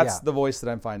that's Yeah. the voice that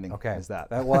I'm finding. Okay. Is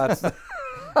that. Well, that's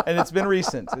And it's been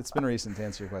recent. It's been recent to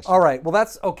answer your question. all right. Well,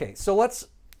 that's okay. So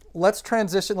let's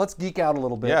transition. Let's geek out a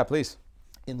little bit. Yeah, please.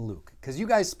 In Luke, because you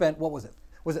guys spent, what was it?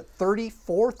 Was it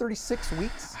 34, 36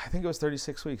 weeks? I think it was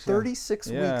 36 weeks. Yeah. 36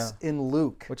 weeks in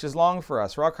Luke. Which is long for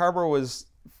us. Rock Harbor was,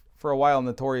 for a while,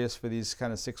 notorious for these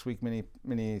kind of 6-week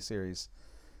mini series.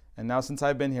 And now since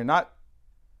I've been here,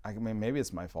 I mean, maybe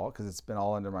it's my fault because it's been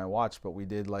all under my watch, but we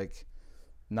did like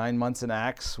 9 months in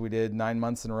Acts. We did 9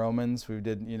 months in Romans. We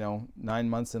did, 9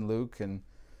 months in Luke. And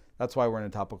that's why we're in a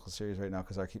topical series right now,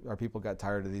 because our people got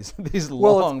tired of these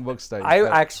long book studies.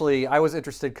 I was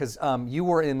interested because you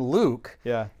were in Luke,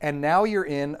 Yeah. and now you're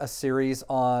in a series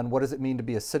on what does it mean to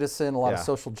be a citizen, a lot of Yeah.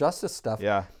 social justice stuff.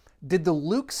 Yeah. Did the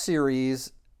Luke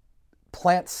series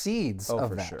plant seeds of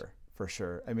for that? For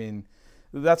sure. I mean,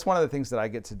 that's one of the things that I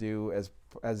get to do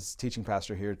as teaching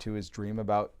pastor here too, is dream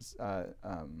about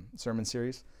sermon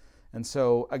series. And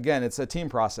so again, it's a team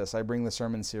process. I bring the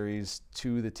sermon series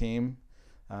to the team.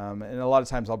 And a lot of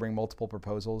times I'll bring multiple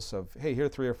proposals of, hey, here are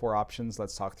 3 or 4 options.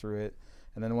 Let's talk through it.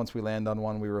 And then once we land on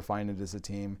one, we refine it as a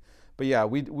team. But yeah,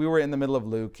 we were in the middle of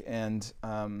Luke, and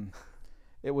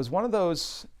it was one of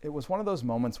those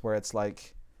moments where it's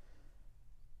like,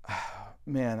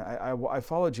 man, I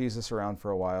followed Jesus around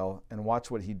for a while and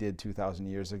watched what he did 2,000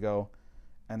 years ago,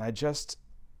 and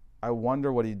I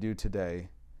wonder what he'd do today,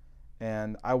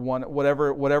 and I want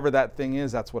whatever that thing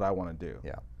is. That's what I want to do.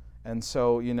 Yeah. And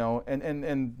so,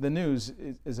 and the news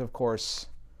is of course,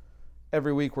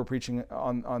 every week we're preaching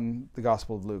on the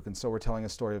Gospel of Luke. And so we're telling a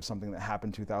story of something that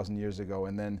happened 2,000 years ago.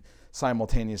 And then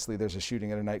simultaneously there's a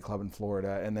shooting at a nightclub in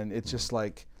Florida. And then it's just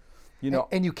like,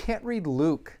 And you can't read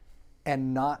Luke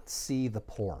and not see the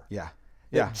poor. Yeah.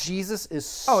 That Yeah. Jesus is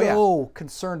so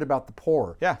concerned about the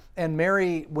poor. Yeah. And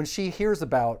Mary, when she hears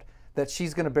about that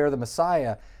she's going to bear the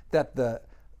Messiah, that the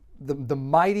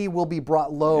mighty will be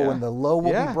brought low and the low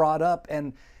will be brought up.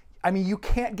 And I mean, you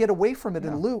can't get away from it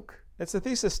in Luke. It's a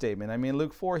thesis statement. I mean,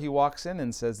 Luke 4, he walks in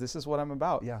and says, this is what I'm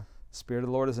about. Yeah. The Spirit of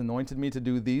the Lord has anointed me to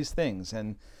do these things.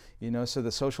 And, so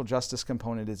the social justice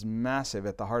component is massive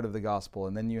at the heart of the gospel.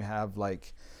 And then you have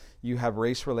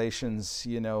race relations,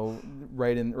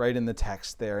 right in the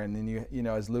text there. And then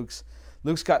as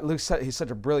he's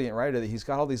such a brilliant writer that he's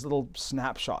got all these little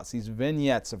snapshots, these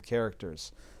vignettes of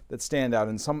characters that stand out,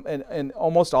 and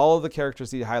almost all of the characters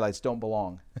that he highlights don't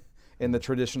belong in the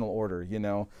traditional order,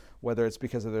 whether it's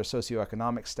because of their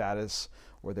socioeconomic status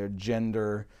or their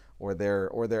gender or their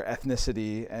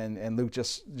ethnicity, and Luke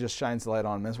just shines the light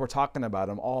on them. As we're talking about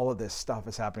them, all of this stuff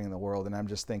is happening in the world, and I'm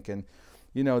just thinking,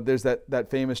 there's that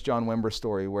famous John Wimber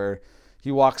story where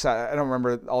he walks out, I don't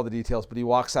remember all the details, but he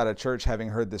walks out of church having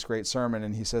heard this great sermon,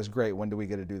 and he says, great, when do we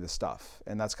get to do this stuff?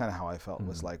 And that's kind of how I felt.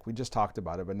 Was like, we just talked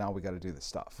about it, but now we got to do this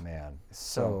stuff. Man,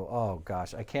 oh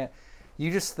gosh, I can't, you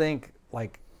just think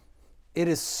like, it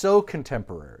is so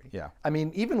contemporary. Yeah. I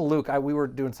mean, even Luke, we were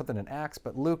doing something in Acts,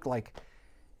 but Luke, like,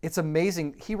 it's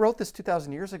amazing. He wrote this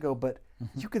 2,000 years ago, but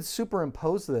you could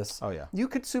superimpose this. Oh, yeah. You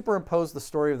could superimpose the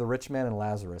story of the rich man and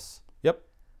Lazarus. Yep.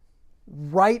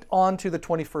 Right onto the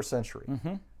 21st century.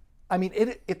 Mm-hmm. I mean,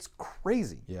 it's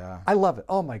crazy. Yeah. I love it.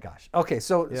 Oh my gosh. Okay,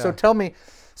 so tell me,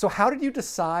 so how did you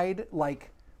decide,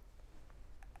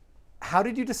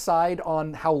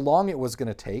 on how long it was going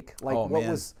to take? Like,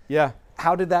 Yeah.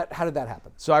 How did that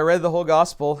happen? So I read the whole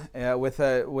gospel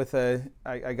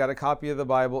I got a copy of the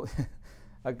Bible.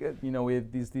 We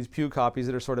have these pew copies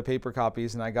that are sort of paper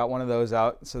copies, and I got one of those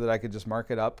out so that I could just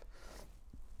mark it up,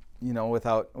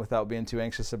 without being too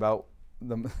anxious about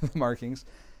the markings.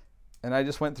 And I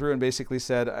just went through and basically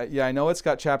said, I know it's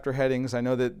got chapter headings. I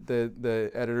know that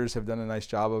the editors have done a nice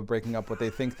job of breaking up what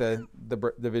they think the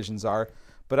divisions are,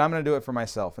 but I'm going to do it for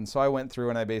myself. And so I went through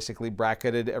and I basically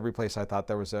bracketed every place I thought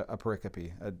there was a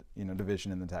pericope,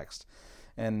 division in the text,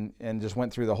 and just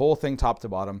went through the whole thing top to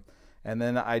bottom. And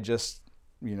then I just,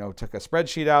 took a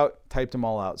spreadsheet out, typed them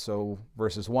all out. So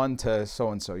verses 1 to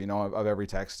so-and-so, of every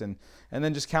text, and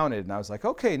then just counted. And I was like,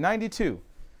 okay, 92.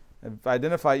 I've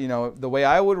identified, the way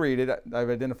I would read it, I've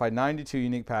identified 92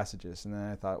 unique passages. And then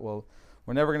I thought, well,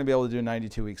 we're never going to be able to do a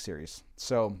 92-week series.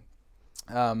 So,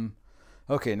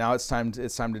 okay, now it's time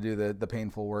to do the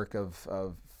painful work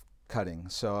of cutting.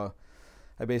 So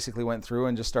I basically went through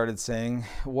and just started saying,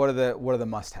 what are the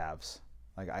must-haves?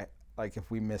 Like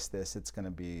if we miss this, it's going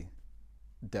to be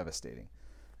devastating.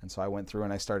 And so I went through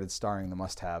and I started starring the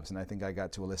must-haves, and I think I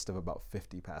got to a list of about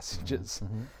 50 passages.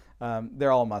 Mm-hmm.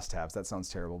 They're all must-haves. That sounds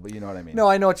terrible, but you know what I mean. No,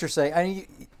 I know what you're saying.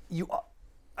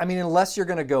 I mean, unless you're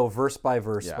going to go verse by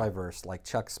verse by verse, like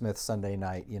Chuck Smith Sunday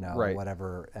night, right.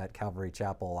 whatever at Calvary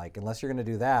Chapel, unless you're going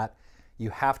to do that, you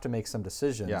have to make some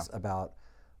decisions about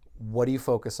what do you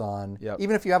focus on? Yep.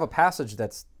 Even if you have a passage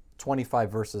that's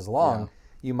 25 verses long,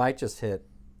 you might just hit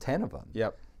 10 of them.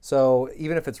 Yep. So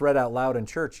even if it's read out loud in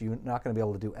church, you're not going to be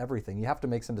able to do everything. You have to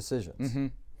make some decisions. Mm-hmm.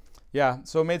 Yeah,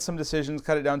 so made some decisions,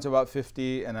 cut it down to about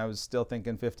 50, and I was still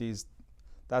thinking 50s,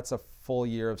 that's a full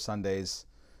year of Sundays.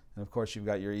 And of course, you've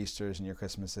got your Easters and your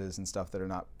Christmases and stuff that are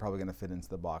not probably going to fit into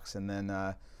the box. And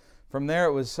then from there,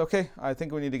 it was, okay, I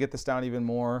think we need to get this down even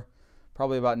more.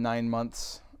 Probably about 9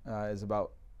 months is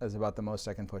about the most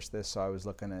I can push this. So I was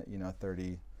looking at,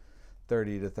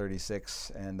 30 to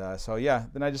 36. And so, yeah,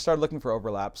 then I just started looking for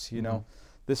overlaps.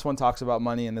 This one talks about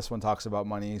money and this one talks about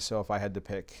money. So if I had to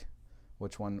pick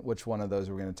which one of those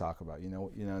we're going to talk about,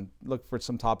 look for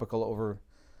some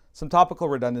topical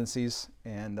redundancies,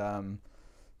 and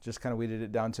just kind of weeded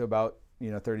it down to about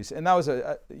 30. And that was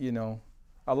a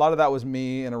lot of that was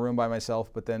me in a room by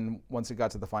myself. But then once it got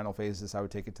to the final phases, I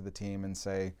would take it to the team and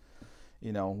say,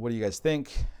 what do you guys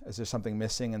think? Is there something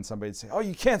missing? And somebody'd say, oh,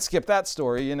 you can't skip that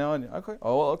story, and okay,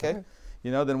 oh, well, okay.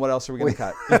 Then what else are we going to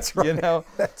cut? That's right.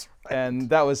 That's right. And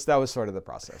that was sort of the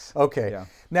process. Okay. Yeah.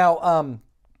 Now,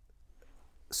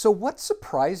 so what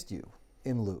surprised you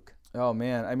in Luke? Oh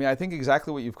man, I mean, I think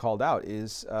exactly what you've called out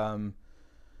is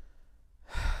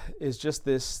just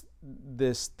this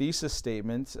thesis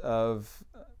statement of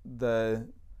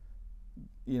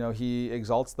he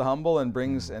exalts the humble and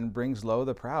brings low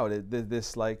the proud.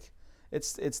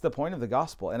 It's the point of the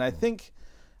gospel, and I think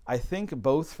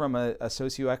both from a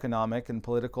socioeconomic and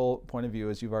political point of view,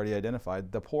 as you've already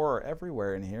identified, the poor are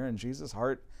everywhere in here, and Jesus'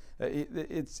 heart,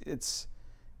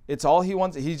 it's all he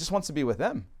wants. He just wants to be with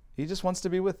them. He just wants to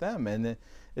be with them. And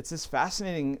it's this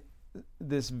fascinating,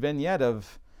 this vignette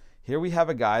of, here we have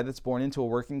a guy that's born into a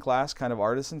working class kind of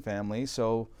artisan family,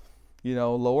 so,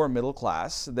 lower middle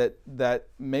class, that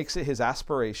makes it his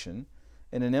aspiration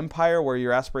in an empire where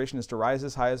your aspiration is to rise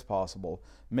as high as possible,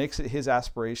 makes it his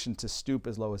aspiration to stoop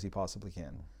as low as he possibly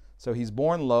can. So he's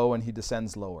born low and he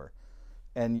descends lower.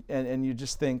 And you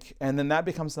just think, and then that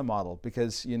becomes the model,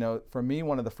 because, for me,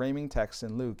 one of the framing texts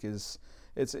in Luke is,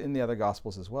 it's in the other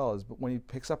Gospels as well, is when he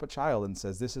picks up a child and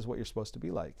says, this is what you're supposed to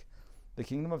be like. The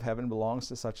kingdom of heaven belongs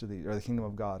to such as these, or the kingdom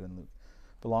of God in Luke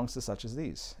belongs to such as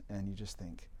these. And you just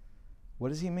think, what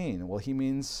does he mean? Well, he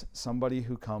means somebody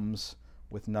who comes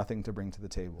with nothing to bring to the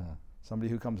table, somebody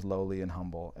who comes lowly and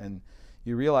humble. And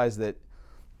you realize that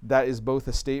is both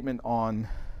a statement on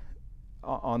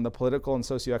the political and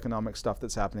socioeconomic stuff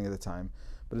that's happening at the time,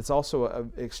 but it's also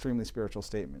an extremely spiritual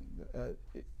statement.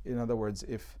 In other words,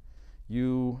 if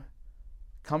you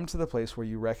come to the place where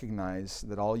you recognize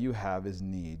that all you have is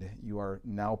need, you are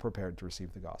now prepared to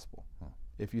receive the gospel.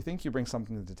 If you think you bring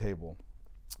something to the table,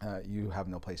 you have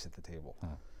no place at the table.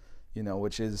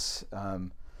 Which is,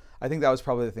 I think that was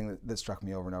probably the thing that struck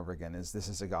me over and over again, is this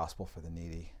is a gospel for the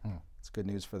needy. It's good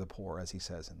news for the poor, as he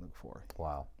says in Luke 4.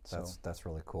 Wow, that's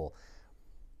really cool.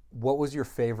 What was your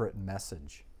favorite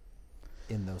message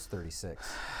in those 36?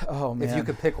 Oh man! If you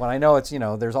could pick one, I know it's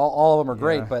there's all of them are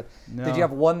great, but no. Did you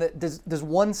have one that does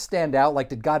one stand out? Like,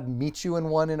 did God meet you in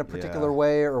one in a particular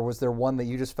way, or was there one that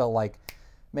you just felt like,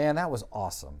 man, that was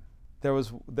awesome? There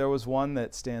was one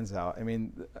that stands out. I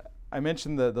mean, I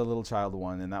mentioned the little child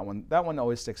one, and that one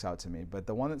always sticks out to me. But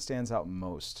the one that stands out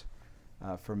most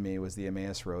for me was the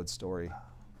Emmaus Road story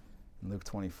in Luke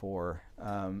 24.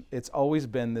 It's always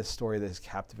been this story that has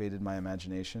captivated my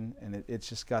imagination, and it's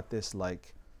just got this,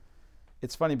 like,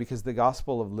 it's funny because the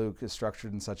Gospel of Luke is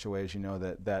structured in such a way, as you know,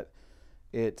 that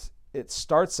it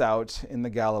starts out in the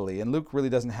Galilee, and Luke really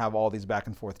doesn't have all these back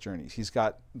and forth journeys. He's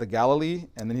got the Galilee,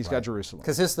 and then he's got Jerusalem.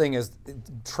 Because his thing is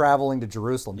traveling to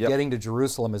Jerusalem. Yep. Getting to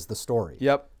Jerusalem is the story.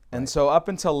 Yep. And so up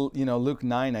until Luke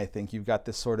 9, I think you've got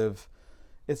this sort of,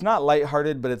 it's not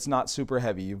lighthearted, but it's not super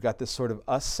heavy. You've got this sort of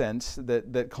ascent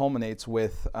that culminates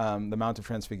with the Mount of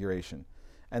Transfiguration,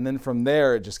 and then from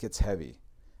there it just gets heavy.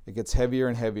 It gets heavier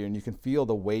and heavier, and you can feel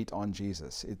the weight on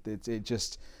Jesus. It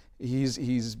just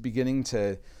he's beginning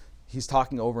to. He's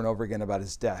talking over and over again about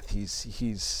his death.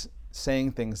 He's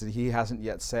saying things that he hasn't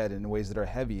yet said in ways that are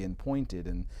heavy and pointed,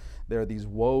 and there are these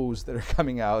woes that are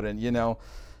coming out, and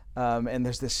and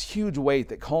there's this huge weight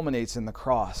that culminates in the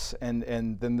cross, and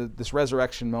then this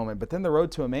resurrection moment. But then the road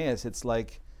to Emmaus, it's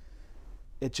like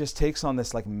it just takes on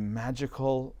this like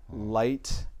magical,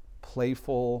 light,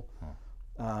 playful,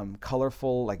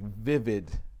 colorful, like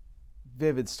vivid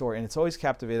story, and it's always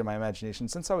captivated my imagination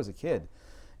since I was a kid.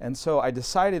 And so I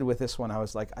decided with this one, I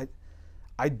was like,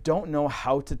 I don't know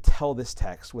how to tell this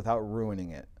text without ruining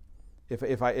it.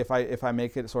 If I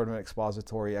make it sort of an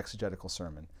expository exegetical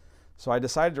sermon, so I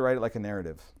decided to write it like a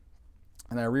narrative,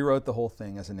 and I rewrote the whole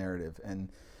thing as a narrative.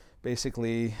 And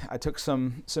basically, I took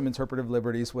some interpretive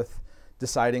liberties with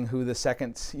deciding who the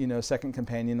second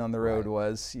companion on the road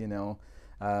was, and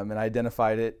I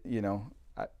identified it,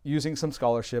 using some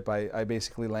scholarship. I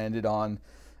basically landed on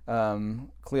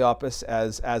Cleopas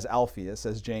as Alphaeus,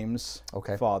 as James'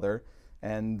 father,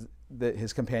 and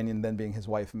his companion then being his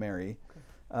wife Mary,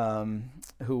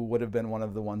 who would have been one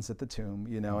of the ones at the tomb,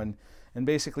 and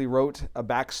basically wrote a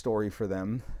backstory for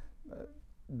them.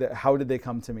 How did they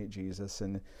come to meet Jesus,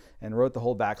 and wrote the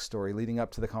whole backstory leading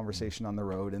up to the conversation on the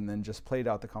road, and then just played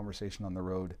out the conversation on the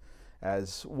road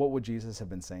as what would Jesus have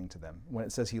been saying to them when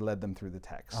it says he led them through the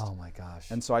text. Oh my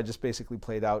gosh. And so I just basically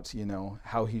played out,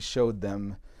 how he showed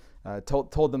them,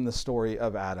 told them the story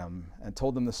of Adam, and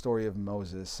told them the story of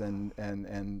Moses, and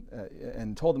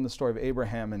told them the story of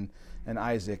Abraham and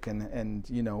Isaac, and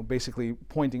basically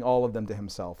pointing all of them to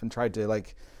himself, and tried to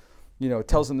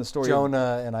tells them the story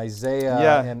Jonah and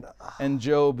Isaiah and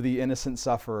Job, the innocent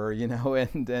sufferer,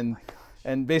 and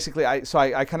basically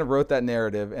I kind of wrote that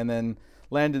narrative and then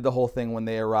landed the whole thing when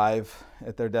they arrive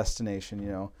at their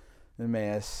destination,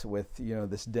 Emmaus, with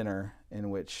this dinner in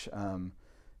which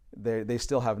they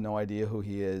still have no idea who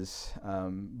he is,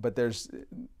 but there's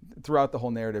throughout the whole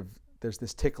narrative there's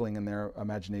this tickling in their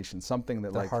imagination, something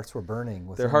that their hearts were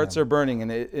burning. Their hearts are burning,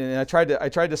 and I tried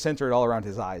to center it all around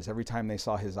his eyes. Every time they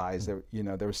saw his eyes, there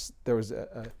was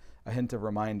a hint of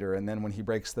reminder. And then when he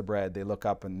breaks the bread, they look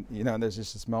up, and there's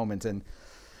just this moment, and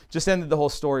just ended the whole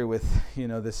story with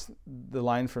the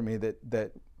line for me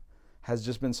that has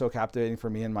just been so captivating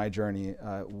for me in my journey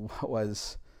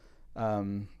was.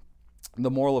 The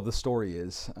moral of the story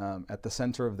is, at the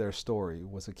center of their story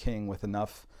was a king with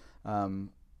enough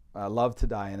love to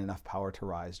die and enough power to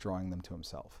rise, drawing them to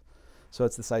himself. So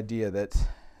it's this idea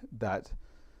that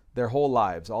their whole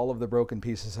lives, all of the broken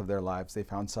pieces of their lives, they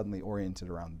found suddenly oriented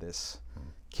around this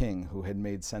king who had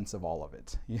made sense of all of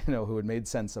it, who had made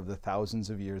sense of the thousands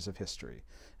of years of history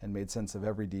and made sense of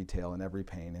every detail and every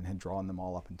pain and had drawn them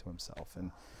all up into himself.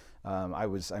 And I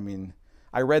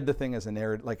read the thing as a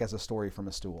narrative, like as a story from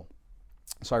a stool.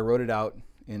 So I wrote it out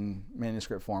in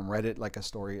manuscript form, read it like a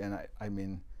story, and I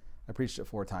preached it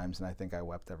 4 times, and I think I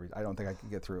wept I don't think I could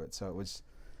get through it. So it was,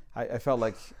 I felt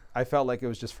like it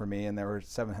was just for me, and there were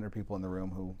 700 people in the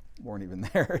room who weren't even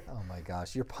there. Oh my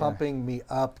gosh, you're pumping me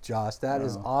up, Josh. That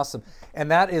is awesome, and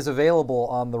that is available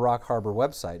on the Rock Harbor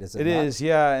website, is it? It is,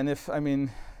 yeah. And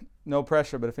no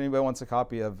pressure, but if anybody wants a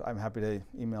copy I'm happy to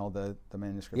email the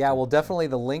manuscript. Yeah, well, definitely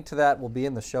the link to that will be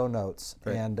in the show notes,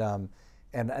 Great.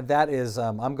 And that is,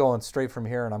 I'm going straight from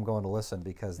here, and I'm going to listen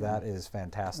because that is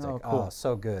fantastic. Oh, cool. Oh,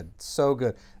 so good, so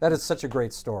good. That is such a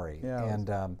great story. Yeah,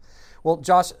 and well,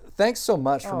 Josh, thanks so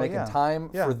much for making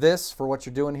time for this, for what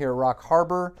you're doing here at Rock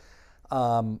Harbor,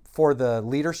 for the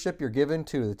leadership you're giving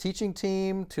to the teaching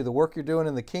team, to the work you're doing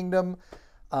in the kingdom,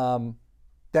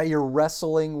 that you're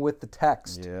wrestling with the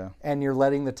text, and you're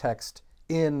letting the text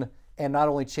in, and not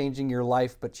only changing your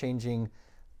life, but changing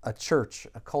a church,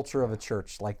 a culture of a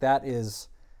church. Like that is,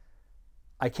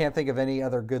 I can't think of any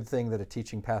other good thing that a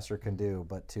teaching pastor can do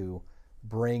but to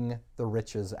bring the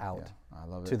riches out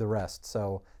to the rest.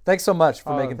 So thanks so much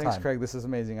for making time. Thanks, Craig. This is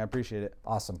amazing. I appreciate it.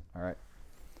 Awesome. All right.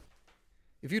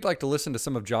 If you'd like to listen to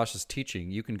some of Josh's teaching,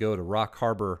 you can go to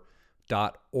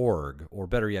rockharbor.org, or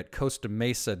better yet,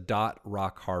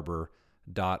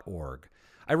 costamesa.rockharbor.org.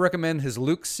 I recommend his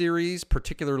Luke series,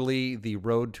 particularly the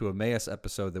Road to Emmaus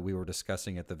episode that we were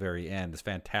discussing at the very end. It's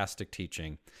fantastic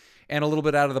teaching and a little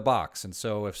bit out of the box. And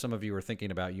so if some of you are thinking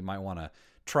about you might want to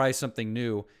try something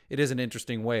new, it is an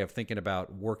interesting way of thinking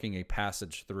about working a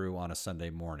passage through on a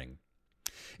Sunday morning.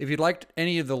 If you'd like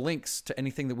any of the links to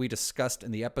anything that we discussed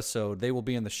in the episode, they will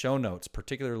be in the show notes,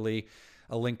 particularly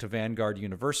a link to Vanguard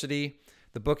University,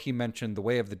 the book he mentioned, The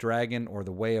Way of the Dragon or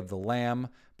The Way of the Lamb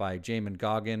by Jamin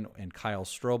Goggin and Kyle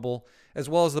Strobel, as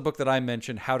well as the book that I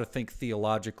mentioned, How to Think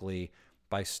Theologically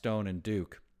by Stone and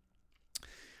Duke.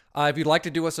 If you'd like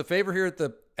to do us a favor here at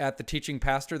the Teaching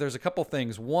Pastor, there's a couple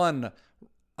things. One,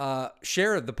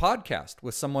 share the podcast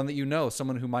with someone that you know,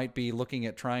 someone who might be looking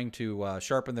at trying to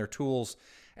sharpen their tools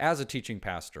as a teaching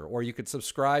pastor. Or you could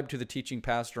subscribe to the Teaching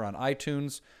Pastor on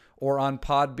iTunes or on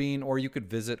Podbean, or you could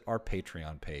visit our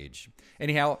Patreon page.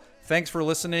 Anyhow, thanks for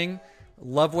listening.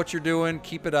 Love what you're doing.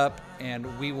 Keep it up, and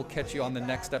we will catch you on the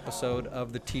next episode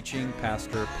of the Teaching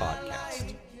Pastor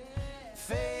Podcast.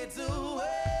 Fades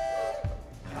away.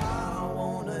 I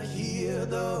want to hear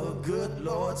the good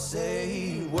Lord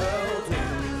say, well,